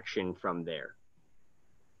extraction from there.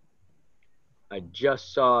 I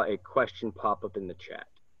just saw a question pop up in the chat.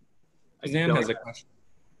 Suzanne has a question.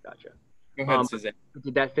 Gotcha. Go ahead, Suzanne.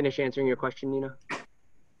 Did that finish answering your question, Nina?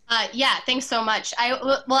 Yeah, thanks so much. I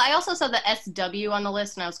also saw the SW on the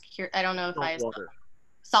list, and I was curious. I don't know if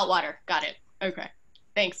salt water. Got it. Okay,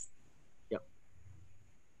 thanks. Yep.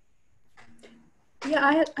 Yeah,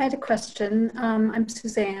 I had a question. I'm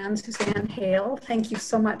Suzanne Hale. Thank you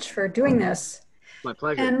so much for doing this. My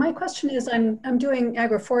pleasure. And my question is, I'm doing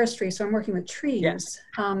agroforestry, so I'm working with trees. Yes.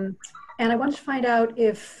 And I wanted to find out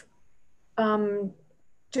if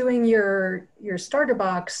doing your starter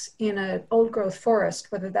box in an old growth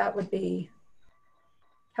forest, whether that would be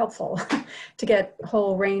helpful to get a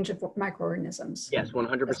whole range of microorganisms. Yes,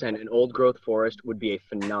 100%. An old growth forest would be a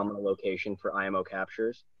phenomenal location for IMO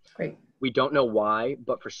captures. Great. We don't know why,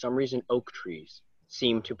 but for some reason, oak trees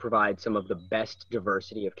seem to provide some of the best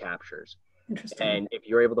diversity of captures. Interesting. And if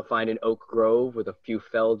you're able to find an oak grove with a few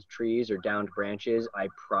felled trees or downed branches, I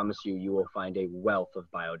promise you, you will find a wealth of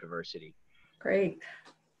biodiversity. Great.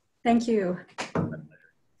 Thank you.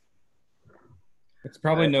 It's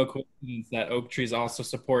probably no coincidence that oak trees also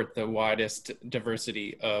support the widest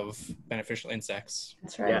diversity of beneficial insects.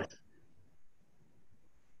 That's right. Yes.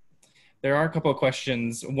 There are a couple of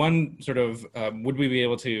questions. One sort of, would we be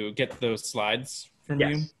able to get those slides from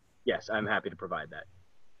you? Yes, I'm happy to provide that.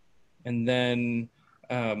 And then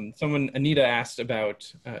Anita asked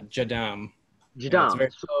about Jadam.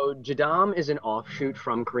 Jadam. So Jadam is an offshoot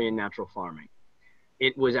from Korean natural farming.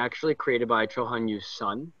 It was actually created by Cho Han-yu's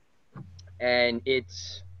son. And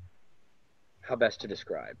it's, how best to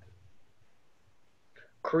describe?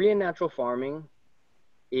 Korean natural farming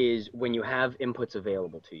is when you have inputs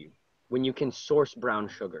available to you, when you can source brown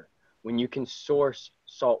sugar, when you can source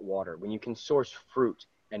salt water, when you can source fruit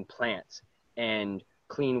and plants and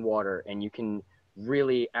clean water, and you can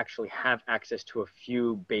really actually have access to a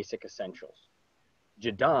few basic essentials.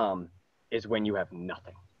 Jadam is when you have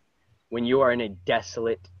nothing. When you are in a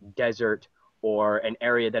desolate desert or an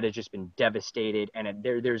area that has just been devastated and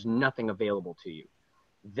there's nothing available to you.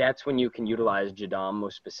 That's when you can utilize Jadam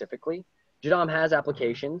most specifically. Jadam has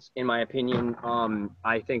applications, in my opinion.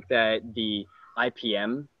 I think that the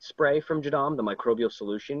IPM spray from Jadam, the microbial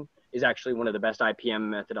solution, is actually one of the best IPM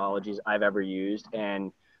methodologies I've ever used.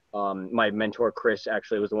 And my mentor, Chris,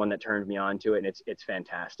 actually was the one that turned me on to it, and it's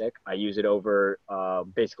fantastic. I use it over,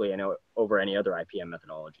 basically, over any other IPM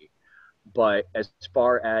methodology. But as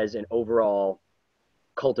far as an overall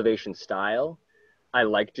cultivation style, I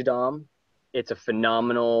like Jadam. It's a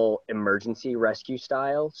phenomenal emergency rescue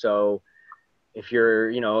style. So if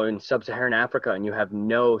you're, in sub-Saharan Africa and you have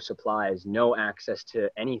no supplies, no access to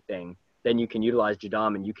anything, then you can utilize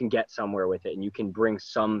Jadam and you can get somewhere with it, and you can bring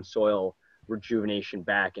some soil rejuvenation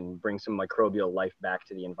back and bring some microbial life back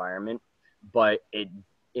to the environment. But it,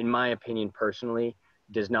 in my opinion, personally,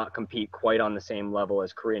 does not compete quite on the same level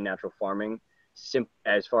as Korean natural farming,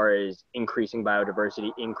 as far as increasing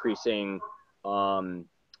biodiversity, increasing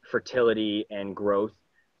fertility and growth.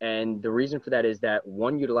 And the reason for that is that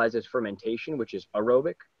one utilizes fermentation, which is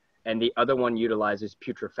aerobic, and the other one utilizes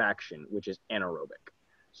putrefaction, which is anaerobic.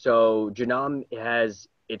 So Jadam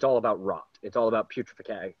it's all about rot. It's all about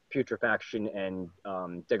putrefaction and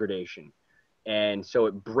degradation. And so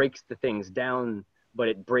it breaks the things down, but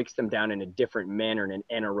it breaks them down in a different manner in an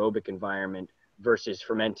anaerobic environment versus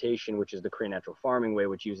fermentation, which is the Korean natural farming way,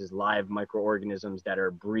 which uses live microorganisms that are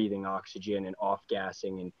breathing oxygen and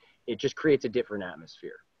off-gassing, and it just creates a different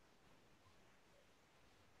atmosphere.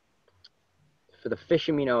 For the fish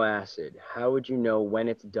amino acid, how would you know when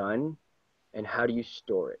it's done, and how do you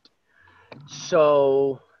store it?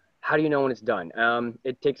 So how do you know when it's done?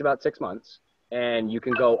 It takes about 6 months, and you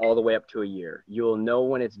can go all the way up to a year. You'll know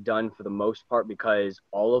when it's done for the most part because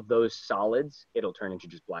all of those solids, it'll turn into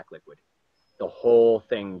just black liquid. The whole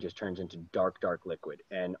thing just turns into dark, dark liquid,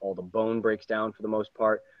 and all the bone breaks down for the most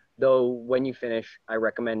part. Though when you finish, I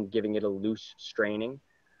recommend giving it a loose straining,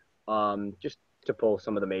 just to pull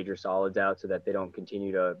some of the major solids out so that they don't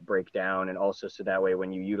continue to break down, and also so that way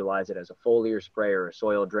when you utilize it as a foliar spray or a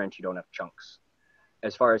soil drench, you don't have chunks.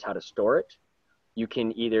 As far as how to store it, you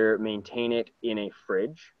can either maintain it in a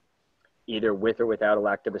fridge, either with or without a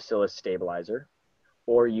lactobacillus stabilizer,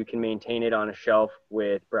 or you can maintain it on a shelf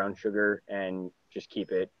with brown sugar and just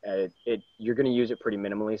keep it. You're going to use it pretty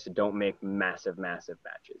minimally, so don't make massive, massive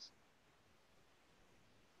batches.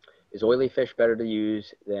 Is oily fish better to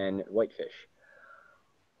use than white fish?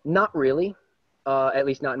 Not really. At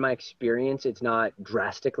least not in my experience. It's not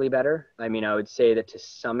drastically better. I mean, I would say that to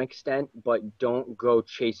some extent, but don't go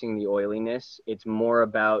chasing the oiliness. It's more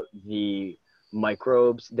about the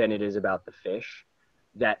microbes than it is about the fish.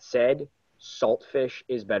 That said, salt fish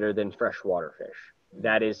is better than freshwater fish.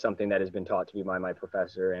 That is something that has been taught to me by my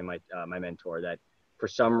professor and my mentor, that for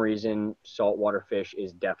some reason, saltwater fish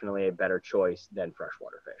is definitely a better choice than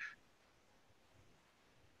freshwater fish.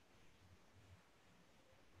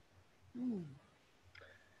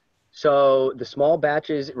 So the small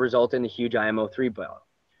batches result in the huge IMO3 bill.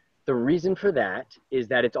 The reason for that is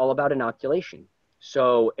that it's all about inoculation.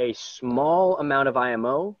 So a small amount of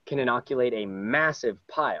IMO can inoculate a massive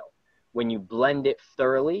pile. When you blend it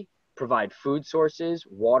thoroughly, provide food sources,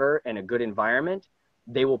 water, and a good environment,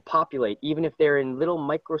 they will populate. Even if they're in little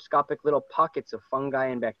microscopic little pockets of fungi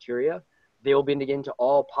and bacteria, they will begin to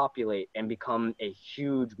all populate and become a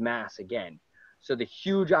huge mass again. So the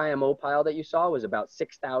huge IMO pile that you saw was about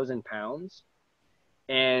 6,000 pounds.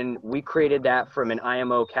 And we created that from an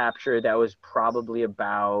IMO capture that was probably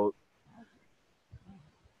about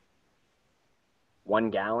 1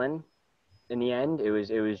 gallon in the end. It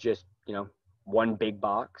was just, you know, one big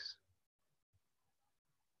box.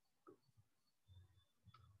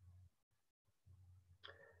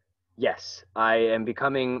 Yes, I am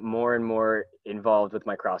becoming more and more involved with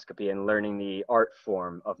microscopy and learning the art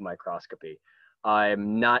form of microscopy.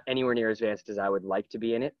 I'm not anywhere near as advanced as I would like to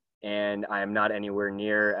be in it, and I am not anywhere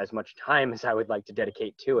near as much time as I would like to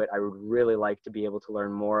dedicate to it. I would really like to be able to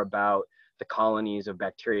learn more about the colonies of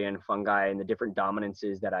bacteria and fungi and the different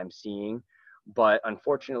dominances that I'm seeing. But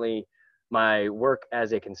unfortunately, my work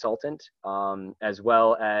as a consultant, as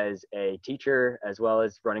well as a teacher, as well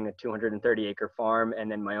as running a 230-acre farm and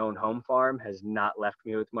then my own home farm, has not left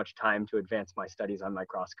me with much time to advance my studies on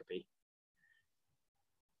microscopy.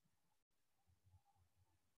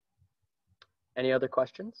 Any other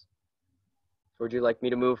questions? Or would you like me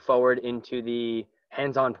to move forward into the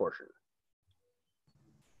hands-on portion?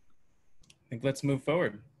 I think let's move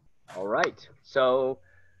forward. All right, so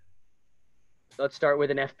let's start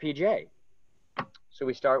with an FPJ. So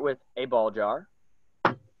we start with a ball jar,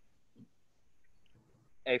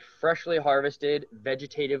 a freshly harvested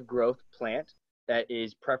vegetative growth plant that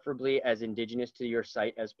is preferably as indigenous to your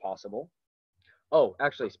site as possible. Oh,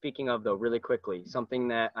 actually, speaking of though, really quickly, something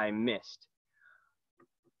that I missed.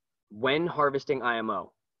 When harvesting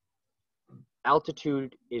IMO,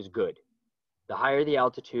 altitude is good. The higher the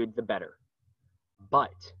altitude, the better.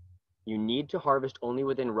 But you need to harvest only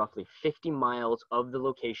within roughly 50 miles of the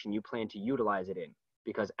location you plan to utilize it in.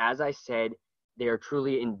 Because as I said, they are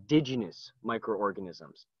truly indigenous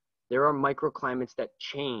microorganisms. There are microclimates that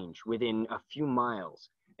change within a few miles,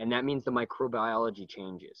 and that means the microbiology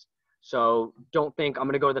changes. So don't think I'm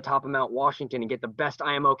going to go to the top of Mount Washington and get the best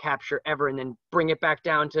IMO capture ever and then bring it back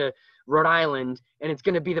down to Rhode Island and it's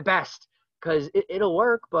going to be the best, because it'll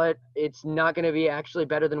work, but it's not going to be actually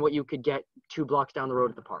better than what you could get 2 blocks down the road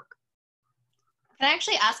at the park. Can I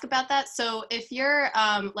actually ask about that? So if you're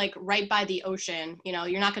like right by the ocean, you know,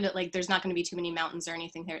 you're not going to like, there's not going to be too many mountains or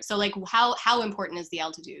anything there. So like how important is the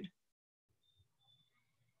altitude?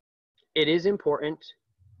 It is important,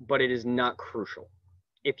 but it is not crucial.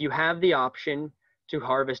 If you have the option to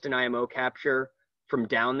harvest an IMO capture from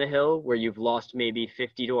down the hill where you've lost maybe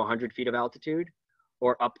 50 to 100 feet of altitude,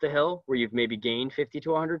 or up the hill where you've maybe gained 50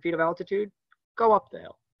 to 100 feet of altitude, go up the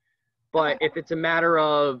hill. But if it's a matter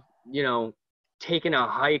of, you know, taking a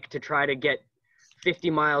hike to try to get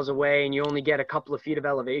 50 miles away and you only get a couple of feet of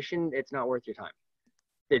elevation, it's not worth your time.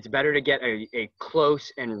 It's better to get a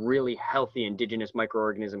close and really healthy indigenous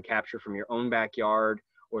microorganism capture from your own backyard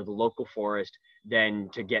or the local forest than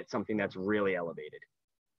to get something that's really elevated.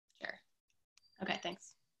 Sure. Okay,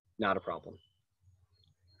 thanks. Not a problem.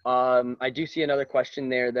 I do see another question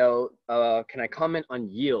there, though. Can I comment on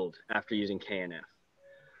yield after using KNF?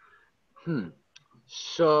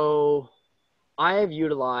 So I have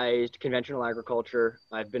utilized conventional agriculture.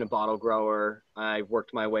 I've been a bottle grower. I've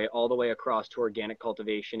worked my way all the way across to organic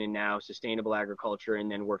cultivation and now sustainable agriculture, and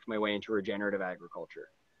then worked my way into regenerative agriculture.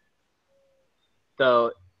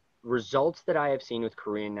 The results that I have seen with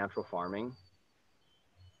Korean natural farming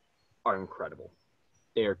are incredible.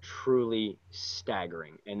 They are truly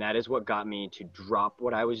staggering. And that is what got me to drop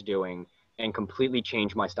what I was doing and completely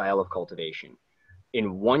change my style of cultivation.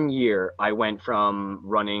 In 1 year, I went from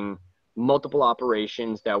running multiple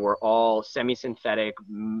operations that were all semi-synthetic,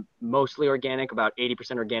 mostly organic, about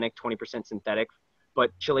 80% organic, 20% synthetic,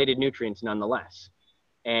 but chelated nutrients nonetheless.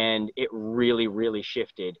 And it really, really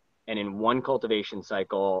shifted. And in one cultivation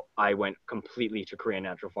cycle, I went completely to Korean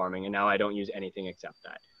natural farming, and now I don't use anything except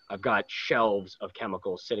that. I've got shelves of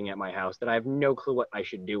chemicals sitting at my house that I have no clue what I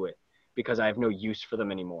should do with because I have no use for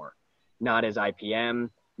them anymore. Not as IPM,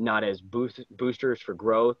 not as boosters for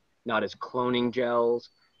growth, not as cloning gels,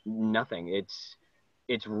 nothing.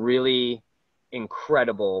 It's really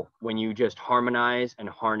incredible when you just harmonize and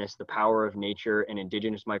harness the power of nature and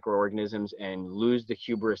indigenous microorganisms and lose the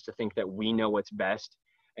hubris to think that we know what's best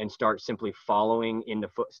and start simply following in the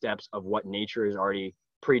footsteps of what nature is already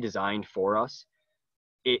pre-designed for us.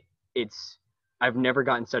 I've never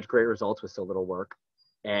gotten such great results with so little work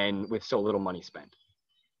and with so little money spent.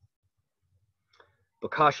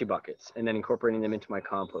 Bokashi buckets and then incorporating them into my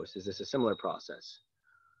compost. Is this a similar process?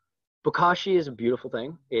 Bokashi is a beautiful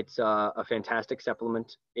thing. It's a fantastic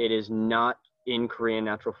supplement. It is not in Korean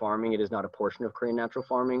natural farming. It is not a portion of Korean natural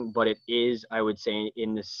farming, but it is, I would say,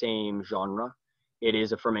 in the same genre. It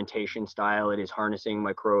is a fermentation style. It is harnessing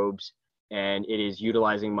microbes, and it is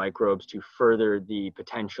utilizing microbes to further the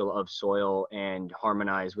potential of soil and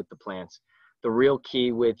harmonize with the plants. The real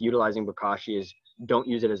key with utilizing bokashi is don't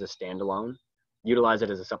use it as a standalone. Utilize it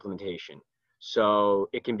as a supplementation. So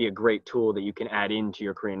it can be a great tool that you can add into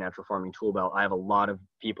your Korean natural farming tool belt. I have a lot of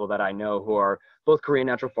people that I know who are both Korean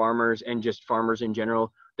natural farmers and just farmers in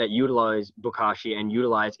general that utilize bokashi and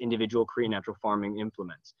utilize individual Korean natural farming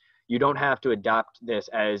implements. You don't have to adopt this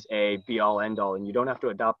as a be-all, end-all, and you don't have to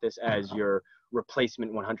adopt this as your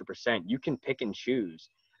replacement 100%. You can pick and choose,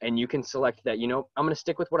 and you can select that, you know, I'm going to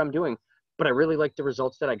stick with what I'm doing, but I really like the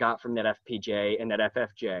results that I got from that FPJ and that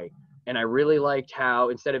FFJ. And I really liked how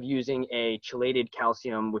instead of using a chelated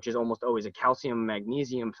calcium, which is almost always a calcium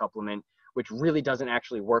magnesium supplement, which really doesn't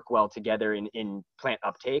actually work well together in plant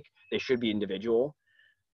uptake, they should be individual.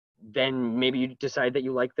 Then maybe you decide that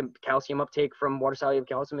you like the calcium uptake from water soluble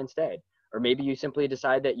calcium instead. Or maybe you simply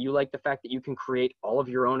decide that you like the fact that you can create all of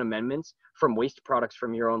your own amendments from waste products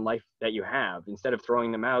from your own life that you have. Instead of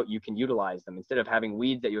throwing them out, you can utilize them. Instead of having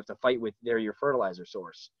weeds that you have to fight with, they're your fertilizer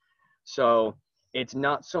source. So it's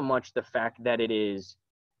not so much the fact that it is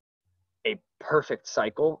a perfect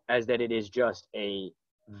cycle as that it is just a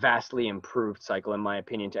vastly improved cycle, in my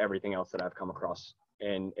opinion, to everything else that I've come across.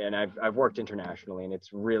 And I've worked internationally, and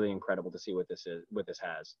it's really incredible to see what this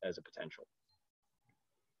has as a potential.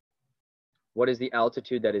 What is the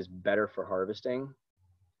altitude that is better for harvesting?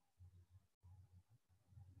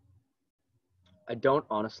 I don't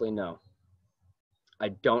honestly know. I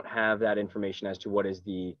don't have that information as to what is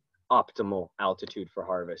the optimal altitude for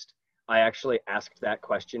harvest. I actually asked that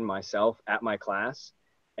question myself at my class,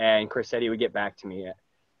 and Chris said he would get back to me.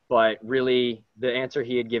 But really, the answer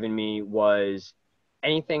he had given me was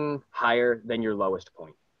anything higher than your lowest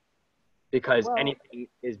point, because anything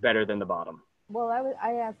is better than the bottom. Well,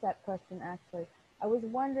 I asked that question actually. I was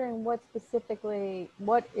wondering what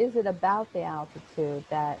is it about the altitude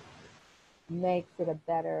that makes it a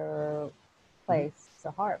better place to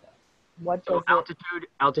harvest? So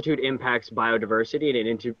altitude impacts biodiversity,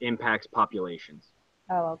 and it impacts populations.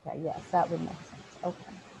 Oh, okay. Yes, that would make sense.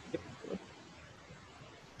 Okay.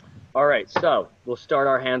 All right, so we'll start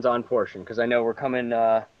our hands-on portion because I know we're coming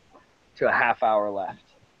to a half hour left.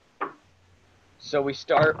 So we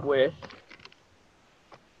start with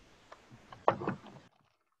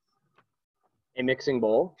a mixing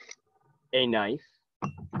bowl, a knife,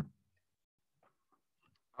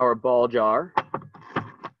 our ball jar,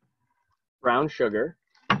 brown sugar,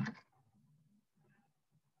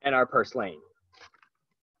 and our purslane.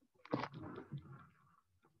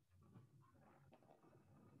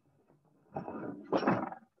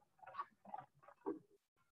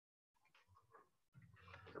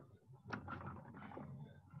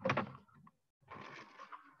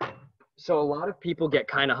 So a lot of people get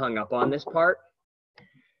kind of hung up on this part.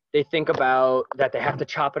 They think about that they have to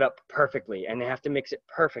chop it up perfectly and they have to mix it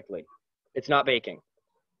perfectly. It's not baking.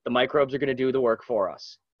 The microbes are going to do the work for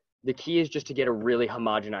us. the key is just to get a really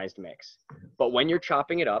homogenized mix. But when you're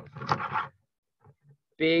chopping it up,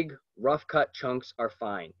 big, rough cut chunks are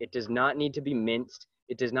fine. It does not need to be minced.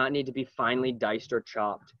 It does not need to be finely diced or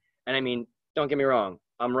chopped. And I mean, don't get me wrong,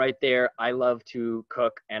 I'm right there. I love to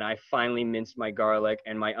cook, and I finely minced my garlic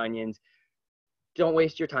and my onions. Don't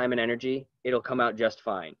waste your time and energy. It'll come out just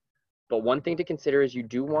fine. But one thing to consider is you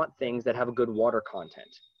do want things that have a good water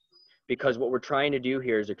content, because what we're trying to do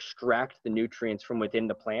here is extract the nutrients from within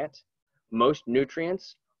the plant. Most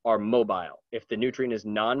nutrients are mobile. If the nutrient is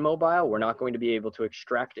non-mobile, we're not going to be able to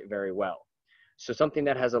extract it very well. So something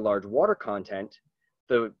that has a large water content,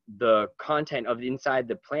 the content of inside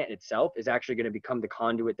the plant itself is actually going to become the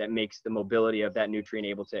conduit that makes the mobility of that nutrient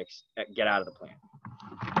able to get out of the plant.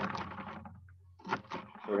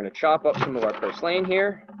 We're going to chop up some of our purslane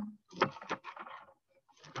here.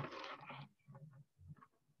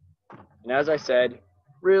 And as I said,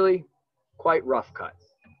 really quite rough cut.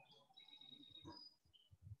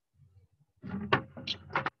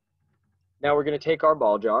 Now we're going to take our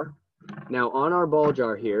ball jar. Now on our ball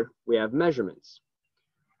jar here, we have measurements.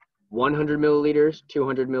 100 milliliters,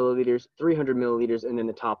 200 milliliters, 300 milliliters, and then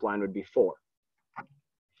the top line would be 4.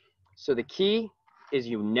 So the key is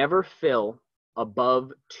you never fill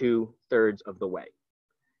above 2/3 of the way.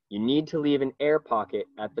 You need to leave an air pocket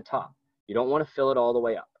at the top. You don't want to fill it all the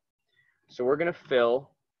way up. So we're going to fill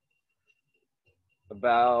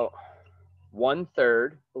about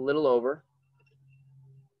 1/3, a little over,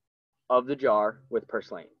 of the jar with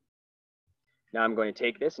purslane. Now I'm going to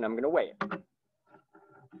take this and I'm going to weigh it.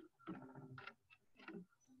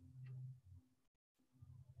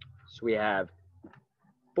 So we have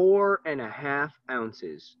 4.5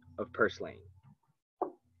 ounces of purslane.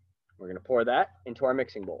 We're going to pour that into our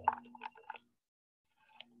mixing bowl.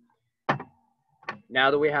 Now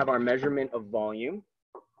that we have our measurement of volume,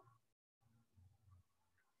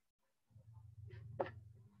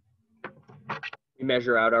 we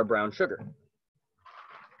measure out our brown sugar.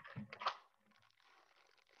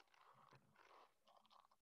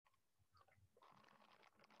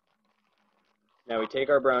 Now we take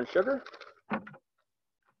our brown sugar,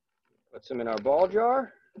 put some in our ball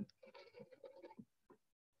jar,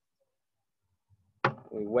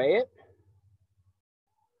 we weigh it.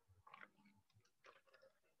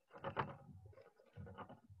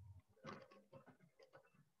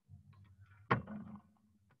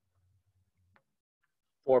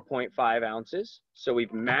 .5 ounces. So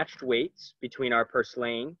we've matched weights between our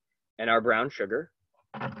purslane and our brown sugar.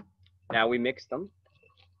 Now we mix them.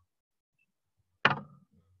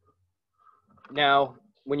 Now,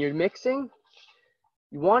 when you're mixing,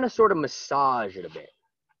 you want to sort of massage it a bit.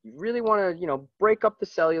 You really want to, break up the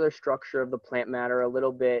cellular structure of the plant matter a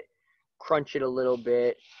little bit, crunch it a little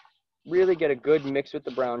bit, really get a good mix with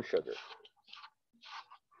the brown sugar.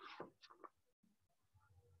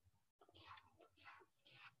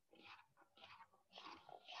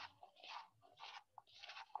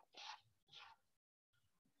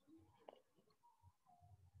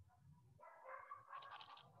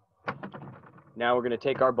 Now we're going to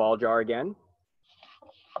take our ball jar again,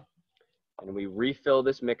 and we refill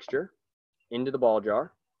this mixture into the ball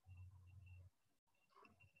jar.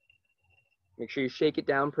 Make sure you shake it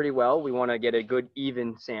down pretty well. We want to get a good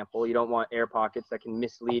even sample. You don't want air pockets that can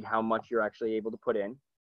mislead how much you're actually able to put in.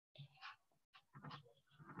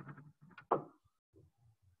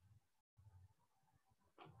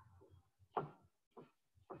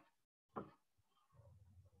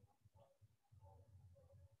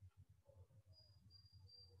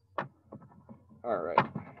 All right.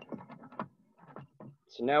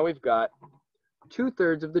 So now we've got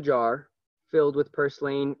 2/3 of the jar filled with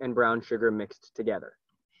purslane and brown sugar mixed together.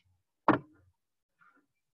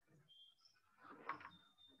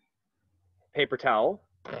 Paper towel.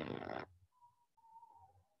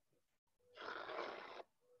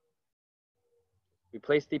 We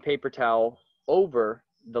place the paper towel over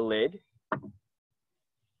the lid,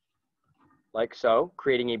 like so,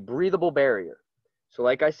 creating a breathable barrier. So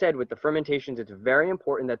like I said, with the fermentations, it's very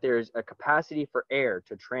important that there is a capacity for air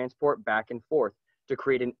to transport back and forth to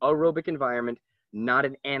create an aerobic environment, not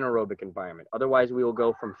an anaerobic environment. Otherwise, we will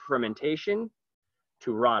go from fermentation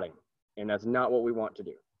to rotting, and that's not what we want to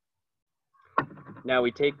do. Now we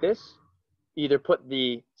take this, either put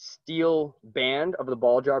the steel band of the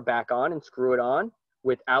ball jar back on and screw it on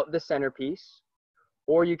without the centerpiece,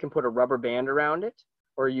 or you can put a rubber band around it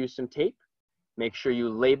or use some tape. Make sure you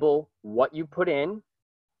label what you put in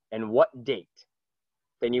and what date.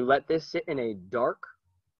 Then you let this sit in a dark,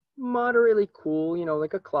 moderately cool,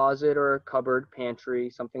 like a closet or a cupboard, pantry,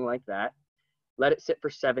 something like that. Let it sit for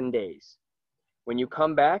 7 days. When you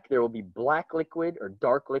come back, there will be black liquid or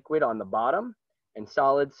dark liquid on the bottom and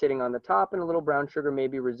solid sitting on the top, and a little brown sugar,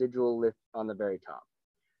 maybe residual lift on the very top.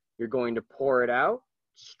 You're going to pour it out,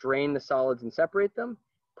 strain the solids and separate them,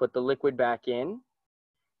 put the liquid back in.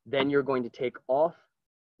 Then you're going to take off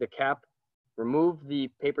the cap, remove the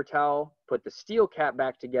paper towel, put the steel cap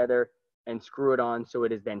back together, and screw it on so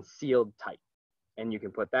it is then sealed tight. And you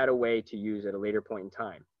can put that away to use at a later point in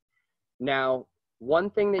time. Now, one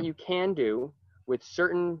thing that you can do with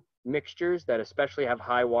certain mixtures that especially have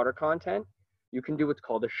high water content, you can do what's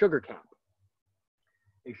called a sugar cap.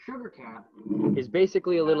 A sugar cap is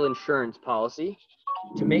basically a little insurance policy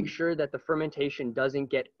to make sure that the fermentation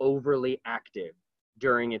doesn't get overly active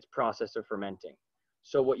during its process of fermenting.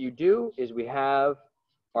 So what you do is we have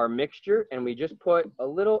our mixture and we just put a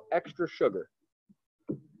little extra sugar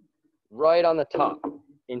right on the top.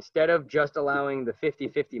 Instead of just allowing the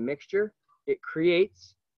 50-50 mixture, it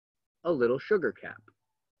creates a little sugar cap.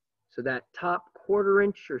 So that top 1/4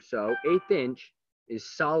 inch or so, 1/8 inch,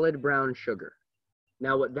 is solid brown sugar.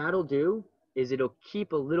 Now what that'll do is it'll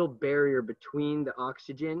keep a little barrier between the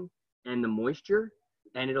oxygen and the moisture,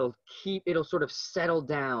 and it'll sort of settle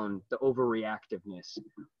down the overreactiveness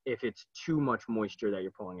if it's too much moisture that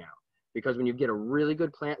you're pulling out. Because when you get a really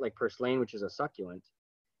good plant like purslane, which is a succulent,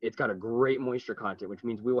 it's got a great moisture content, which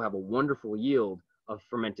means we will have a wonderful yield of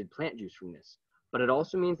fermented plant juice from this. But it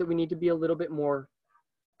also means that we need to be a little bit more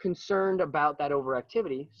concerned about that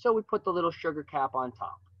overactivity, so we put the little sugar cap on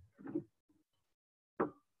top.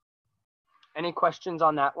 Any questions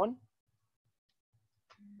on that one?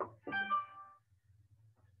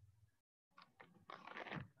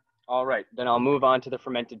 All right, then I'll move on to the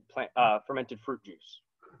fermented fruit juice.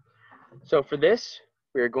 So for this,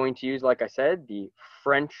 we are going to use, like I said, the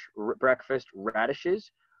French breakfast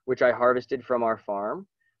radishes, which I harvested from our farm,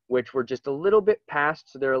 which were just a little bit past,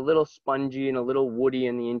 so they're a little spongy and a little woody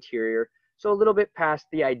in the interior, so a little bit past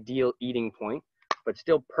the ideal eating point, but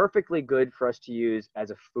still perfectly good for us to use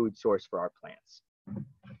as a food source for our plants.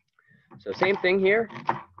 So same thing here,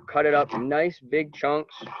 cut it up nice big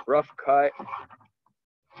chunks, rough cut,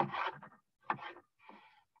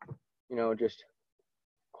 you know, just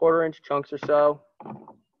 1/4 inch chunks or so.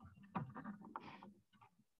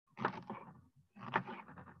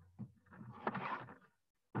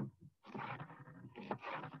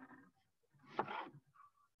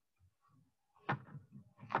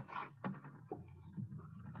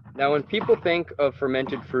 Now, when people think of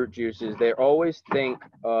fermented fruit juices, they always think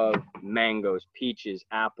of mangoes, peaches,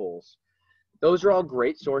 apples. Those are all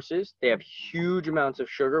great sources. They have huge amounts of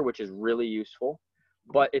sugar, which is really useful,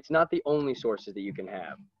 but it's not the only sources that you can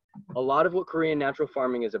have. A lot of what Korean natural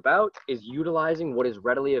farming is about is utilizing what is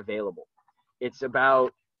readily available. It's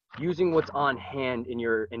about using what's on hand in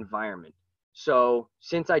your environment. So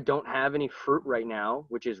since I don't have any fruit right now,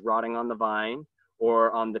 which is rotting on the vine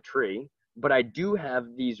or on the tree, but I do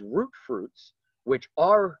have these root fruits, which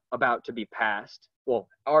are about to be passed, well,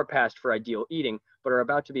 are passed for ideal eating, but are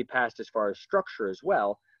about to be passed as far as structure as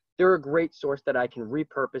well. They're a great source that I can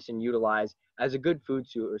repurpose and utilize as a good food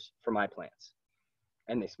source for my plants.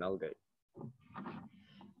 And they smell good.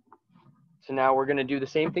 So now we're going to do the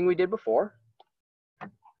same thing we did before.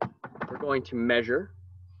 We're going to measure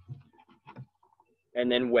and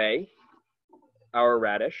then weigh our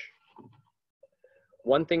radish.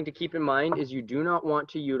 One thing to keep in mind is you do not want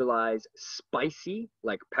to utilize spicy,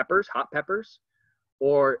 like peppers, hot peppers,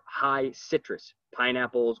 or high citrus,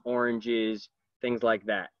 pineapples, oranges, things like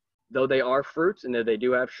that. Though they are fruits and though they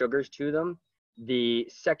do have sugars to them, the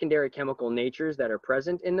secondary chemical natures that are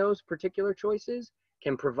present in those particular choices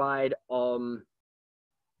can provide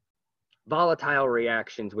volatile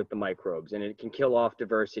reactions with the microbes, and it can kill off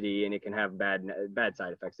diversity, and it can have bad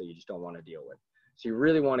side effects that you just don't want to deal with. So you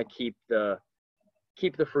really want to keep the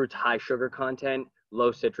fruit's high sugar content,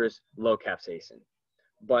 low citrus, low capsaicin.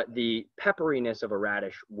 But the pepperiness of a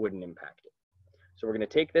radish wouldn't impact it. So we're going to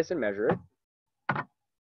take this and measure it.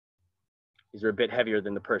 These are a bit heavier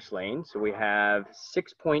than the purslane, so we have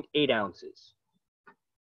 6.8 ounces.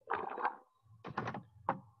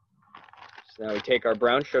 So now we take our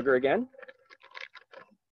brown sugar again.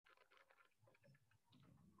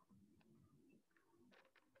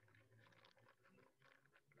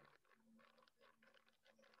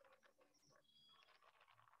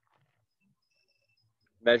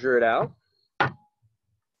 Measure it out.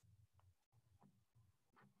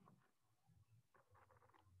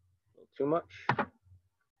 Too much.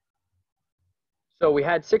 So we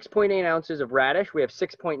had 6.8 ounces of radish. We have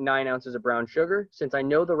 6.9 ounces of brown sugar. Since I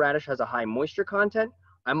know the radish has a high moisture content,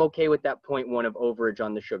 I'm okay with that 0.1 of overage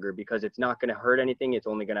on the sugar because it's not going to hurt anything. It's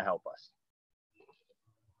only going to help us.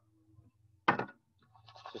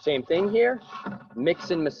 So same thing here,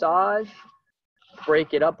 mix and massage,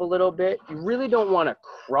 break it up a little bit. You really don't want to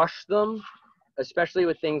crush them, especially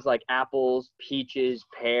with things like apples, peaches,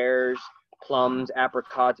 pears, plums,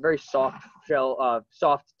 apricots, very soft shell,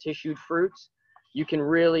 soft tissued fruits. You can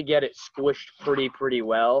really get it squished pretty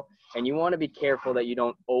well, and you want to be careful that you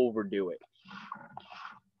don't overdo it.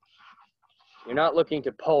 You're not looking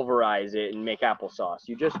to pulverize it and make applesauce.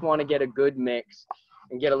 You just want to get a good mix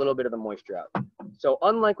and get a little bit of the moisture out. So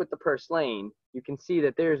unlike with the purslane, you can see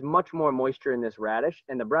that there's much more moisture in this radish,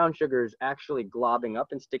 and the brown sugar is actually globbing up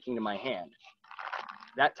and sticking to my hand.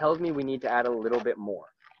 That tells me we need to add a little bit more.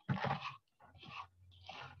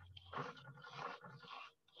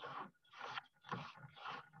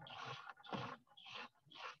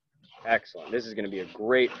 Excellent. This is going to be a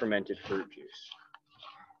great fermented fruit juice.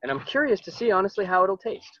 And I'm curious to see, honestly, how it'll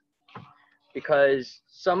taste. Because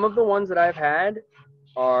some of the ones that I've had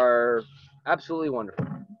are absolutely wonderful.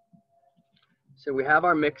 So we have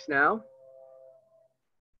our mix now.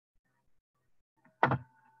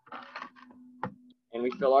 And we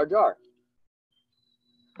fill our jar.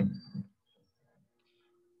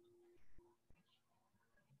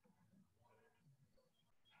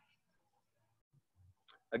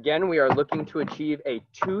 Again, we are looking to achieve a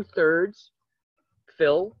 2/3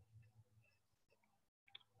 fill.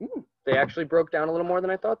 They actually broke down a little more than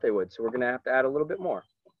I thought they would, so we're going to have to add a little bit more.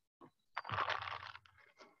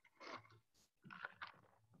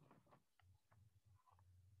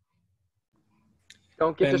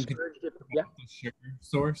 Don't get discouraged. Yeah. Sugar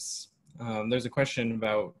source. There's a question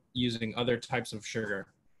about using other types of sugar.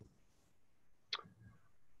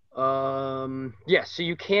 Yes, so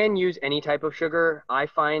you can use any type of sugar. I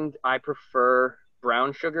find I prefer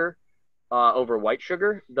brown sugar over white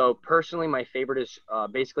sugar, though personally my favorite is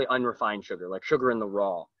basically unrefined sugar, like sugar in the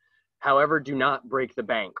raw. However, do not break the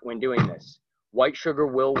bank when doing this. White sugar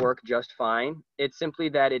will work just fine. It's simply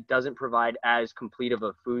that it doesn't provide as complete of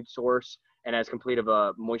a food source and as complete of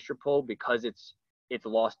a moisture pull because it's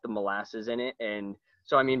lost the molasses in it. And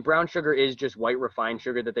so, I mean, brown sugar is just white refined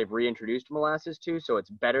sugar that they've reintroduced molasses to, so it's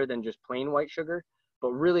better than just plain white sugar.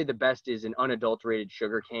 But really the best is an unadulterated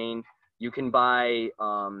sugar cane. You can buy,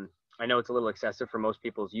 I know it's a little excessive for most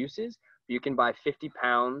people's uses, but you can buy 50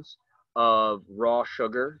 pounds of raw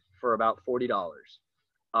sugar for about $40.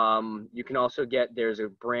 You can also get, there's a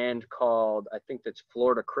brand called, I think that's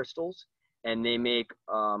Florida Crystals, and they make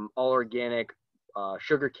all organic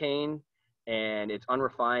sugar cane, and it's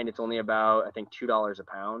unrefined. It's only about, I think, $2 a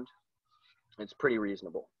pound. It's pretty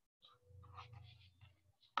reasonable.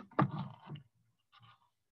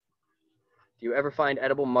 Do you ever find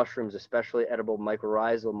edible mushrooms, especially edible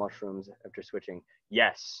mycorrhizal mushrooms, after switching?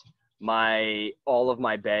 Yes. All of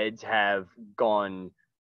my beds have gone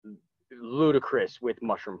ludicrous with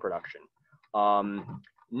mushroom production.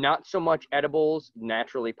 Not so much edibles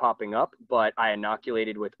naturally popping up, but I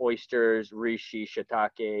inoculated with oysters, reishi,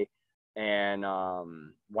 shiitake, and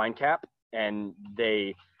wine cap, and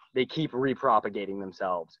they keep repropagating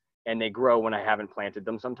themselves, and they grow when I haven't planted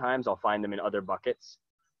them. Sometimes I'll find them in other buckets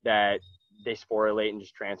that they sporulate and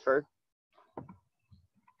just transfer.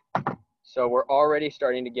 So we're already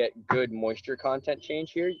starting to get good moisture content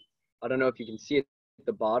change here. I don't know if you can see it at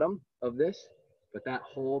the bottom of this, but that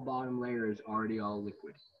whole bottom layer is already all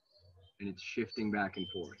liquid, and it's shifting back and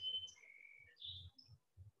forth.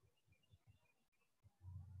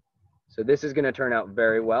 So this is going to turn out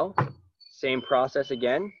very well. Same process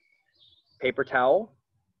again. Paper towel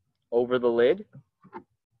over the lid,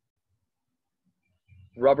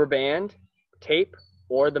 rubber band, tape,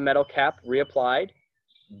 or the metal cap reapplied,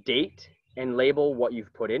 date and label what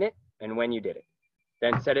you've put in it and when you did it.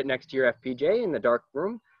 Then set it next to your FPJ in the dark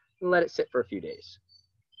room and let it sit for a few days.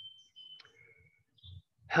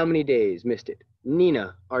 How many days? Missed it.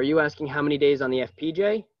 Nina, are you asking how many days on the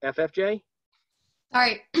FFJ?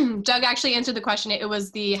 Sorry, Doug actually answered the question. It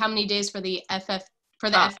was the how many days for the FFJ?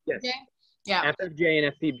 Yes. Yeah. FFJ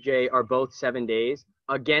and FPJ are both 7 days.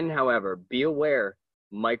 Again, however, be aware,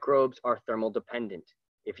 microbes are thermal dependent.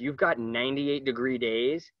 If you've got 98-degree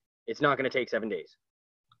days, it's not going to take 7 days.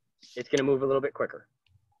 It's going to move a little bit quicker.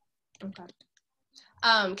 Okay.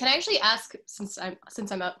 Can I actually ask, since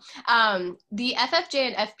I'm up, the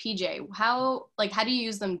FFJ and FPJ, how do you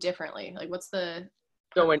use them differently? Like, what's the?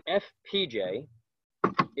 So an FPJ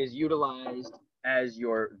is utilized as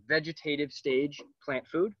your vegetative stage plant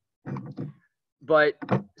food. But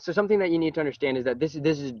so something that you need to understand is that this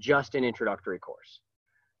is just an introductory course.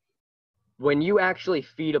 When you actually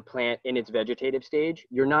feed a plant in its vegetative stage,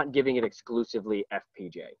 you're not giving it exclusively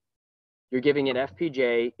FPJ. You're giving it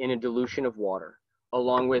FPJ in a dilution of water,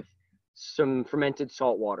 along with some fermented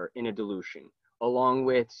salt water in a dilution, along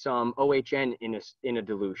with some OHN in a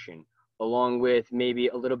dilution, along with maybe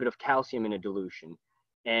a little bit of calcium in a dilution.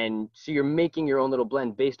 And so you're making your own little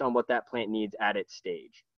blend based on what that plant needs at its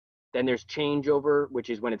stage. Then there's changeover, which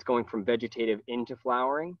is when it's going from vegetative into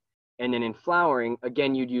flowering. And then in flowering,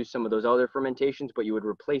 again, you'd use some of those other fermentations, but you would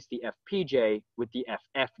replace the FPJ with the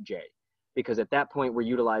FFJ, because at that point, we're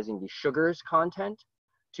utilizing the sugars content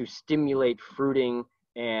to stimulate fruiting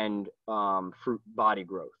and fruit body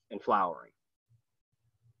growth and flowering.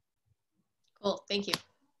 Cool, thank you.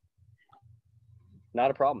 Not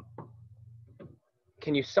a problem.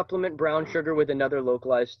 Can you supplement brown sugar with another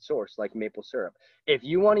localized source like maple syrup? If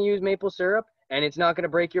you want to use maple syrup and it's not going to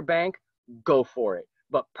break your bank, go for it.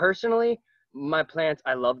 But personally, my plants,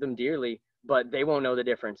 I love them dearly, but they won't know the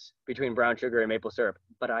difference between brown sugar and maple syrup,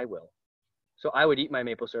 but I will. So I would eat my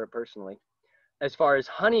maple syrup personally. As far as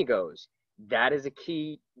honey goes, that is a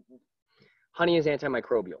key. Honey is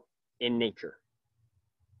antimicrobial in nature.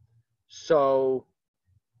 So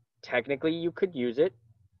technically you could use it.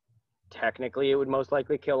 Technically, it would most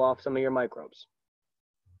likely kill off some of your microbes.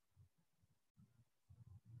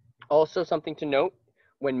 Also, something to note,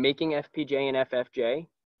 when making FPJ and FFJ,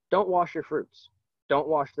 don't wash your fruits. Don't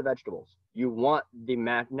wash the vegetables. You want the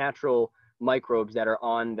natural microbes that are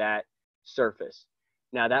on that surface.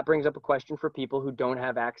 Now, that brings up a question for people who don't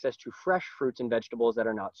have access to fresh fruits and vegetables that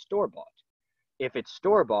are not store-bought. If it's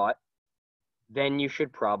store-bought, then you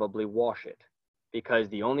should probably wash it, because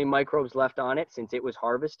the only microbes left on it since it was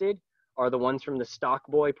harvested are the ones from the stock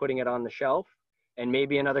boy putting it on the shelf, and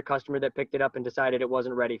maybe another customer that picked it up and decided it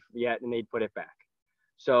wasn't ready yet and they'd put it back.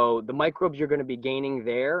 So the microbes you're going to be gaining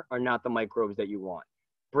there are not the microbes that you want.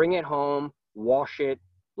 Bring it home, wash it,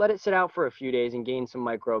 let it sit out for a few days and gain some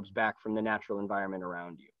microbes back from the natural environment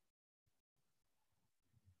around you.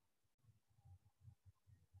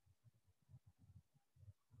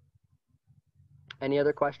 Any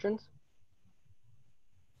other questions?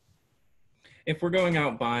 If we're going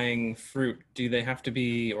out buying fruit, do they have to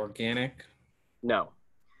be organic? No.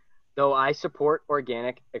 Though I support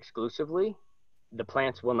organic exclusively, the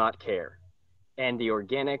plants will not care. And the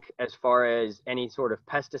organic, as far as any sort of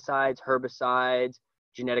pesticides, herbicides,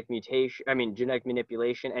 genetic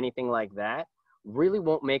manipulation, anything like that, really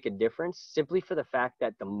won't make a difference, simply for the fact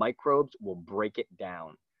that the microbes will break it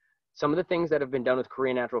down. Some of the things that have been done with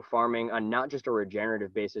Korean natural farming on not just a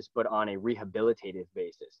regenerative basis, but on a rehabilitative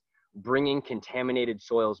basis, bringing contaminated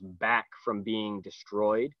soils back from being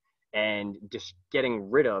destroyed and just getting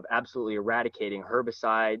rid of, absolutely eradicating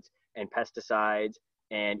herbicides and pesticides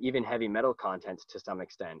and even heavy metal contents to some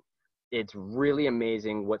extent. It's really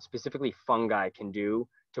amazing what specifically fungi can do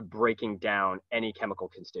to breaking down any chemical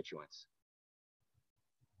constituents.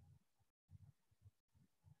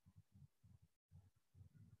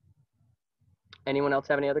 Anyone else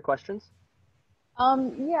have any other questions?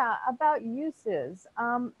 Yeah, about uses.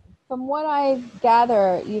 From what I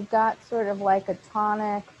gather, you've got sort of like a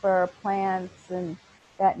tonic for plants and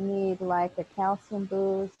that need like a calcium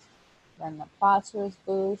boost, then the phosphorus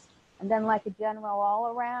boost, and then like a general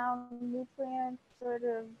all-around nutrient sort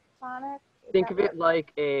of tonic. Think of it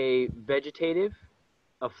like a vegetative,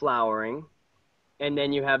 a flowering, and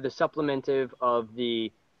then you have the supplementive of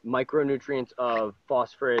the micronutrients of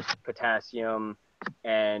phosphorus, potassium,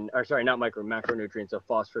 and, or sorry, not macronutrients of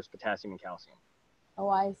phosphorus, potassium, and calcium. Oh,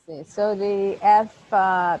 I see. So the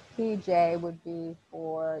FPJ would be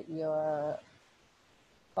for your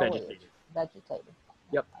foliage, vegetative.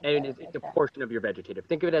 Yep, okay, and it's a portion of your vegetative.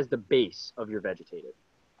 Think of it as the base of your vegetative.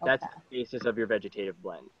 That's the basis of your vegetative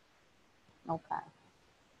blend. Okay,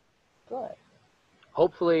 good.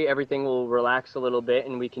 Hopefully everything will relax a little bit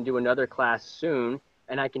and we can do another class soon,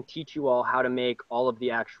 and I can teach you all how to make all of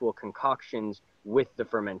the actual concoctions with the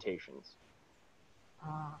fermentations.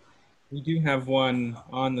 We do have one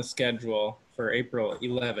on the schedule for April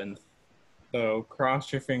 11th. So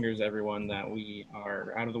cross your fingers, everyone, that we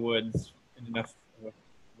are out of the woods in enough of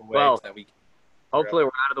a way that we can. Hopefully we're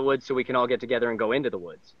out of the woods so we can all get together and go into the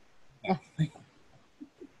woods. Yeah.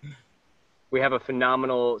 We have a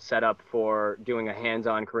phenomenal setup for doing a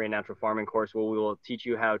hands-on Korean natural farming course where we will teach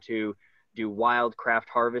you how to do wild craft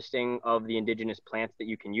harvesting of the indigenous plants that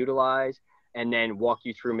you can utilize, and then walk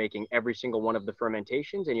you through making every single one of the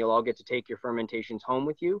fermentations, and you'll all get to take your fermentations home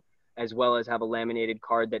with you, as well as have a laminated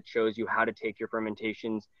card that shows you how to take your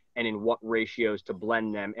fermentations and in what ratios to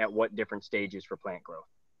blend them at what different stages for plant growth.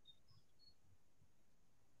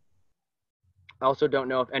 I also don't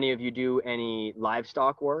know if any of you do any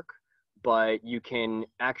livestock work, but you can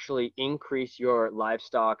actually increase your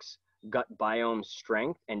livestock's gut biome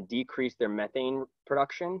strength and decrease their methane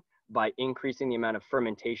production by increasing the amount of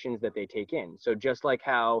fermentations that they take in. So just like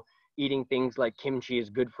how eating things like kimchi is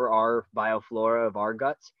good for our bioflora of our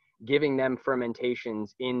guts, giving them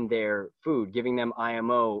fermentations in their food, giving them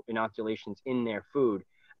IMO inoculations in their food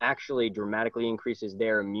actually dramatically increases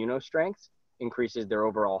their immunostrength, increases their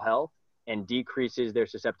overall health, and decreases their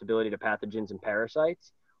susceptibility to pathogens and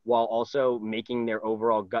parasites, while also making their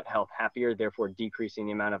overall gut health happier, therefore decreasing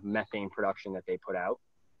the amount of methane production that they put out.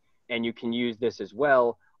 And you can use this as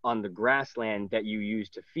well on the grassland that you use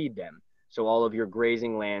to feed them. So all of your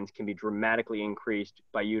grazing lands can be dramatically increased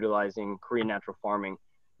by utilizing Korean natural farming,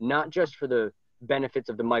 not just for the benefits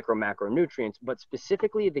of the macronutrients, but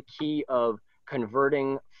specifically the key of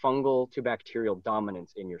converting fungal to bacterial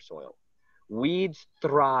dominance in your soil. Weeds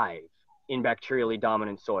thrive in bacterially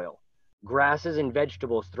dominant soil. Grasses and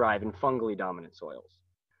vegetables thrive in fungally dominant soils.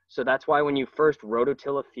 So that's why when you first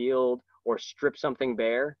rototill a field or strip something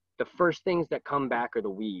bare, the first things that come back are the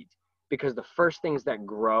weeds, because the first things that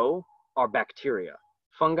grow are bacteria.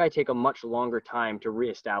 Fungi take a much longer time to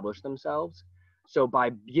reestablish themselves. So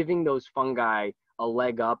by giving those fungi a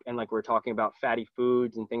leg up, and like we're talking about fatty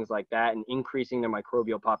foods and things like that, and increasing their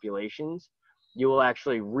microbial populations, you will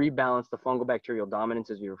actually rebalance the fungal bacterial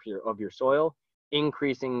dominance of your soil,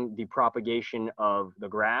 increasing the propagation of the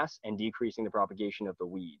grass and decreasing the propagation of the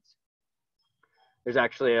weeds. There's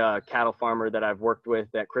actually a cattle farmer that I've worked with,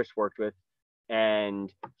 that Chris worked with,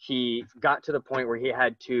 and he got to the point where he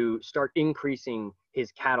had to start increasing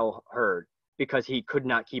his cattle herd because he could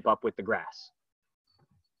not keep up with the grass.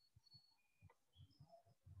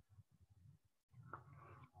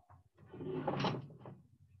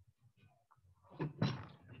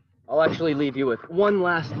 I'll actually leave you with one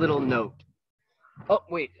last little note. Oh,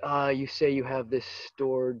 wait, you say you have this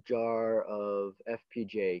stored jar of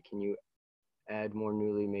FPJ. Can you add more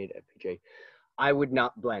newly made FPJ? I would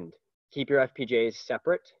not blend. Keep your FPJs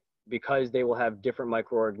separate because they will have different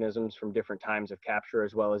microorganisms from different times of capture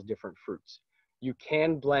as well as different fruits. You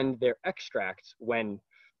can blend their extracts when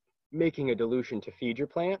making a dilution to feed your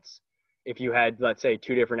plants. If you had, let's say,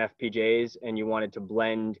 2 different FPJs and you wanted to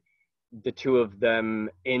blend the 2 of them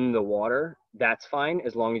in the water, that's fine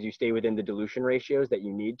as long as you stay within the dilution ratios that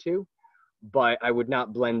you need to. But I would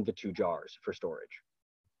not blend the 2 jars for storage.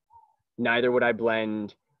 Neither would I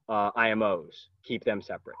blend IMOs. Keep them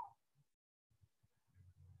separate.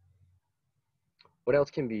 What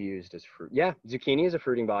else can be used as fruit? Yeah, zucchini is a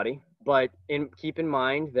fruiting body, but keep in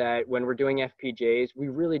mind that when we're doing FPJs, we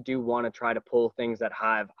really do want to try to pull things that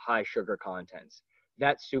have high sugar contents.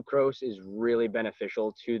 That sucrose is really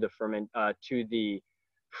beneficial to the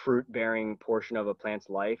fruit-bearing portion of a plant's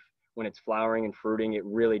life. When it's flowering and fruiting, it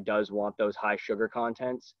really does want those high sugar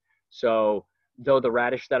contents. So though the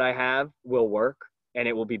radish that I have will work and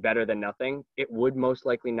it will be better than nothing, it would most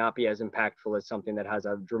likely not be as impactful as something that has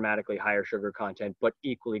a dramatically higher sugar content, but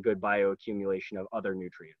equally good bioaccumulation of other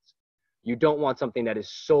nutrients. You don't want something that is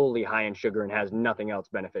solely high in sugar and has nothing else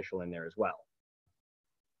beneficial in there as well.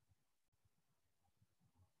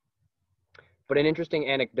 But an interesting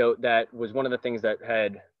anecdote that was one of the things that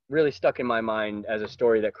had really stuck in my mind as a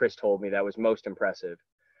story that Chris told me that was most impressive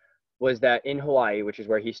was that in Hawaii, which is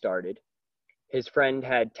where he started, his friend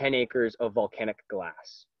had 10 acres of volcanic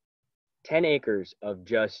glass. 10 acres of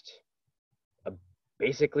just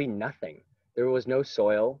basically nothing. There was no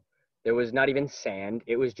soil. There was not even sand.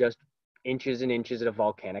 It was just inches and inches of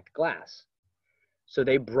volcanic glass. So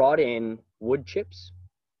they brought in wood chips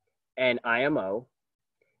and IMO,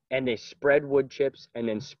 and they spread wood chips and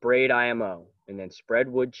then sprayed IMO, and then spread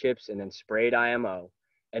wood chips and then sprayed IMO.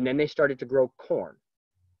 And then they started to grow corn.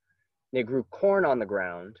 They grew corn on the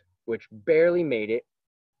ground, which barely made it,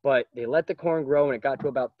 but they let the corn grow and it got to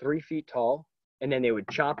about 3 feet tall. And then they would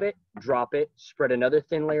chop it, drop it, spread another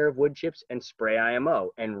thin layer of wood chips and spray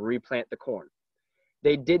IMO and replant the corn.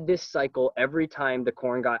 They did this cycle every time the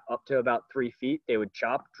corn got up to about 3 feet. They would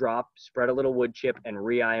chop, drop, spread a little wood chip and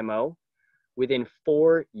re-IMO. Within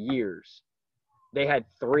 4 years, they had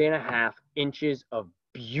 3.5 inches of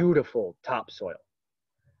beautiful topsoil.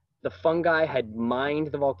 The fungi had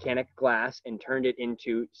mined the volcanic glass and turned it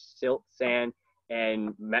into silt, sand,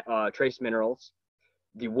 and trace minerals.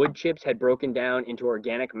 The wood chips had broken down into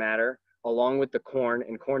organic matter along with the corn,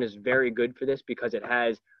 and corn is very good for this because it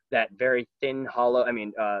has that very thin, hollow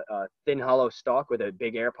stalk with a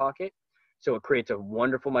big air pocket. So it creates a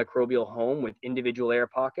wonderful microbial home with individual air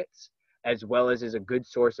pockets, as well as is a good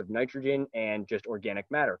source of nitrogen and just organic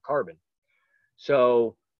matter, carbon.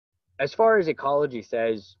 So as far as ecology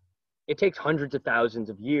says, it takes hundreds of thousands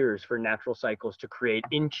of years for natural cycles to create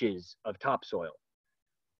inches of topsoil.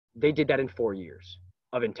 They did that in 4 years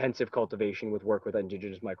of intensive cultivation with work with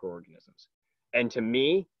indigenous microorganisms. And to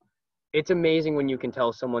me, It's amazing when you can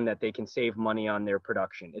tell someone that they can save money on their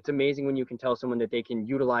production. It's amazing when you can tell someone that they can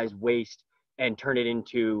utilize waste and turn it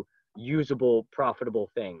into usable, profitable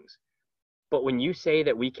things. But when you say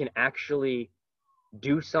that we can actually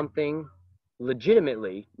do something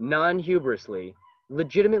legitimately, non-hubrisly,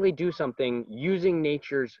 legitimately do something using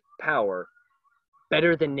nature's power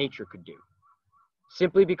better than nature could do,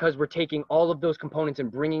 simply because we're taking all of those components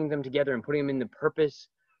and bringing them together and putting them in the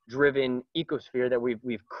purpose-driven ecosphere that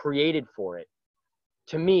we've created for it.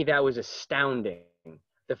 To me, that was astounding.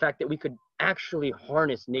 The fact that we could actually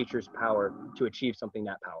harness nature's power to achieve something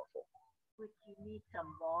that powerful. Would you need some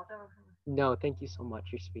water? No, thank you so much.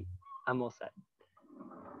 You're sweet. I'm all set.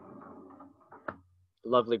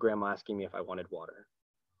 Lovely grandma asking me if I wanted water.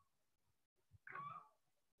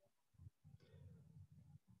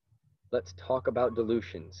 Let's talk about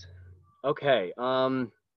dilutions. Okay,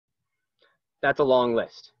 that's a long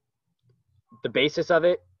list. The basis of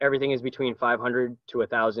it, everything is between 500 to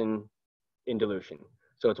 1,000 in dilution.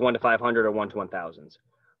 So it's 1 to 500 or 1 to 1,000s.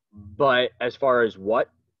 But as far as what,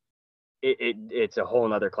 it's a whole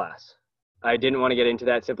nother class. I didn't want to get into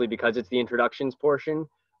that simply because it's the introductions portion,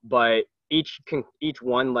 but each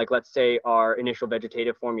one, like let's say our initial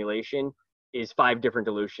vegetative formulation is 5 different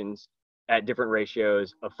dilutions at different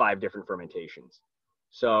ratios of 5 different fermentations.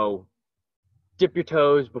 So dip your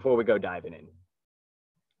toes before we go diving in.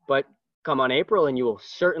 But come on April and you will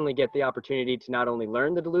certainly get the opportunity to not only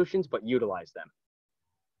learn the dilutions, but utilize them.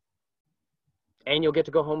 And you'll get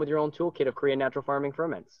to go home with your own toolkit of Korean natural farming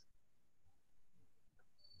ferments.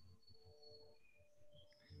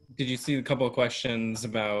 Did you see a couple of questions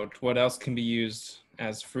about what else can be used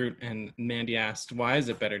as fruit? And Mandy asked, why is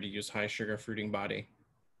it better to use high sugar fruiting body?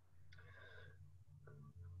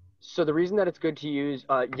 So the reason that it's good to use,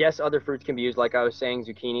 yes, other fruits can be used, like I was saying,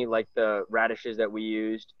 zucchini, like the radishes that we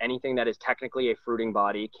used. Anything that is technically a fruiting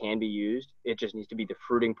body can be used. It just needs to be the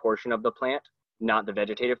fruiting portion of the plant, not the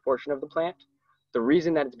vegetative portion of the plant. The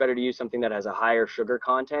reason that it's better to use something that has a higher sugar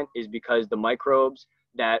content is because the microbes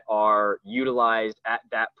that are utilized at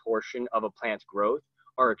that portion of a plant's growth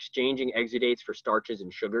are exchanging exudates for starches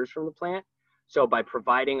and sugars from the plant. So by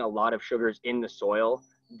providing a lot of sugars in the soil,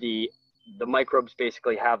 the microbes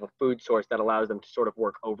basically have a food source that allows them to sort of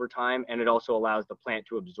work overtime, and it also allows the plant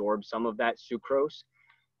to absorb some of that sucrose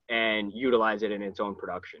and utilize it in its own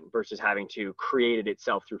production versus having to create it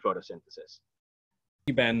itself through photosynthesis. Thank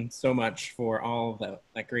you, Ben, so much for all of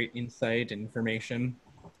that great insight and information.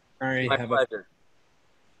 I My have pleasure.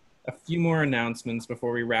 a few more announcements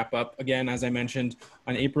before we wrap up. Again, as I mentioned,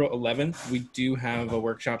 on April 11th, we do have a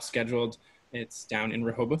workshop scheduled. It's down in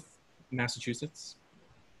Rehoboth, Massachusetts.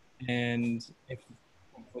 And if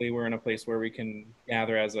hopefully we're in a place where we can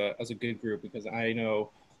gather as a good group, because I know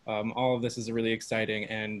all of this is really exciting,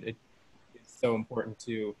 and it's so important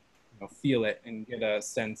to feel it and get a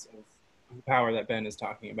sense of the power that Ben is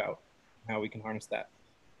talking about, how we can harness that.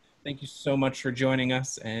 Thank you so much for joining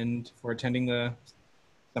us and for attending the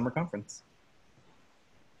summer conference.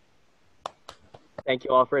 Thank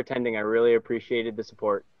you all for attending. I really appreciated the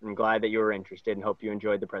support. I'm glad that you were interested and hope you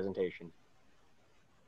enjoyed the presentation.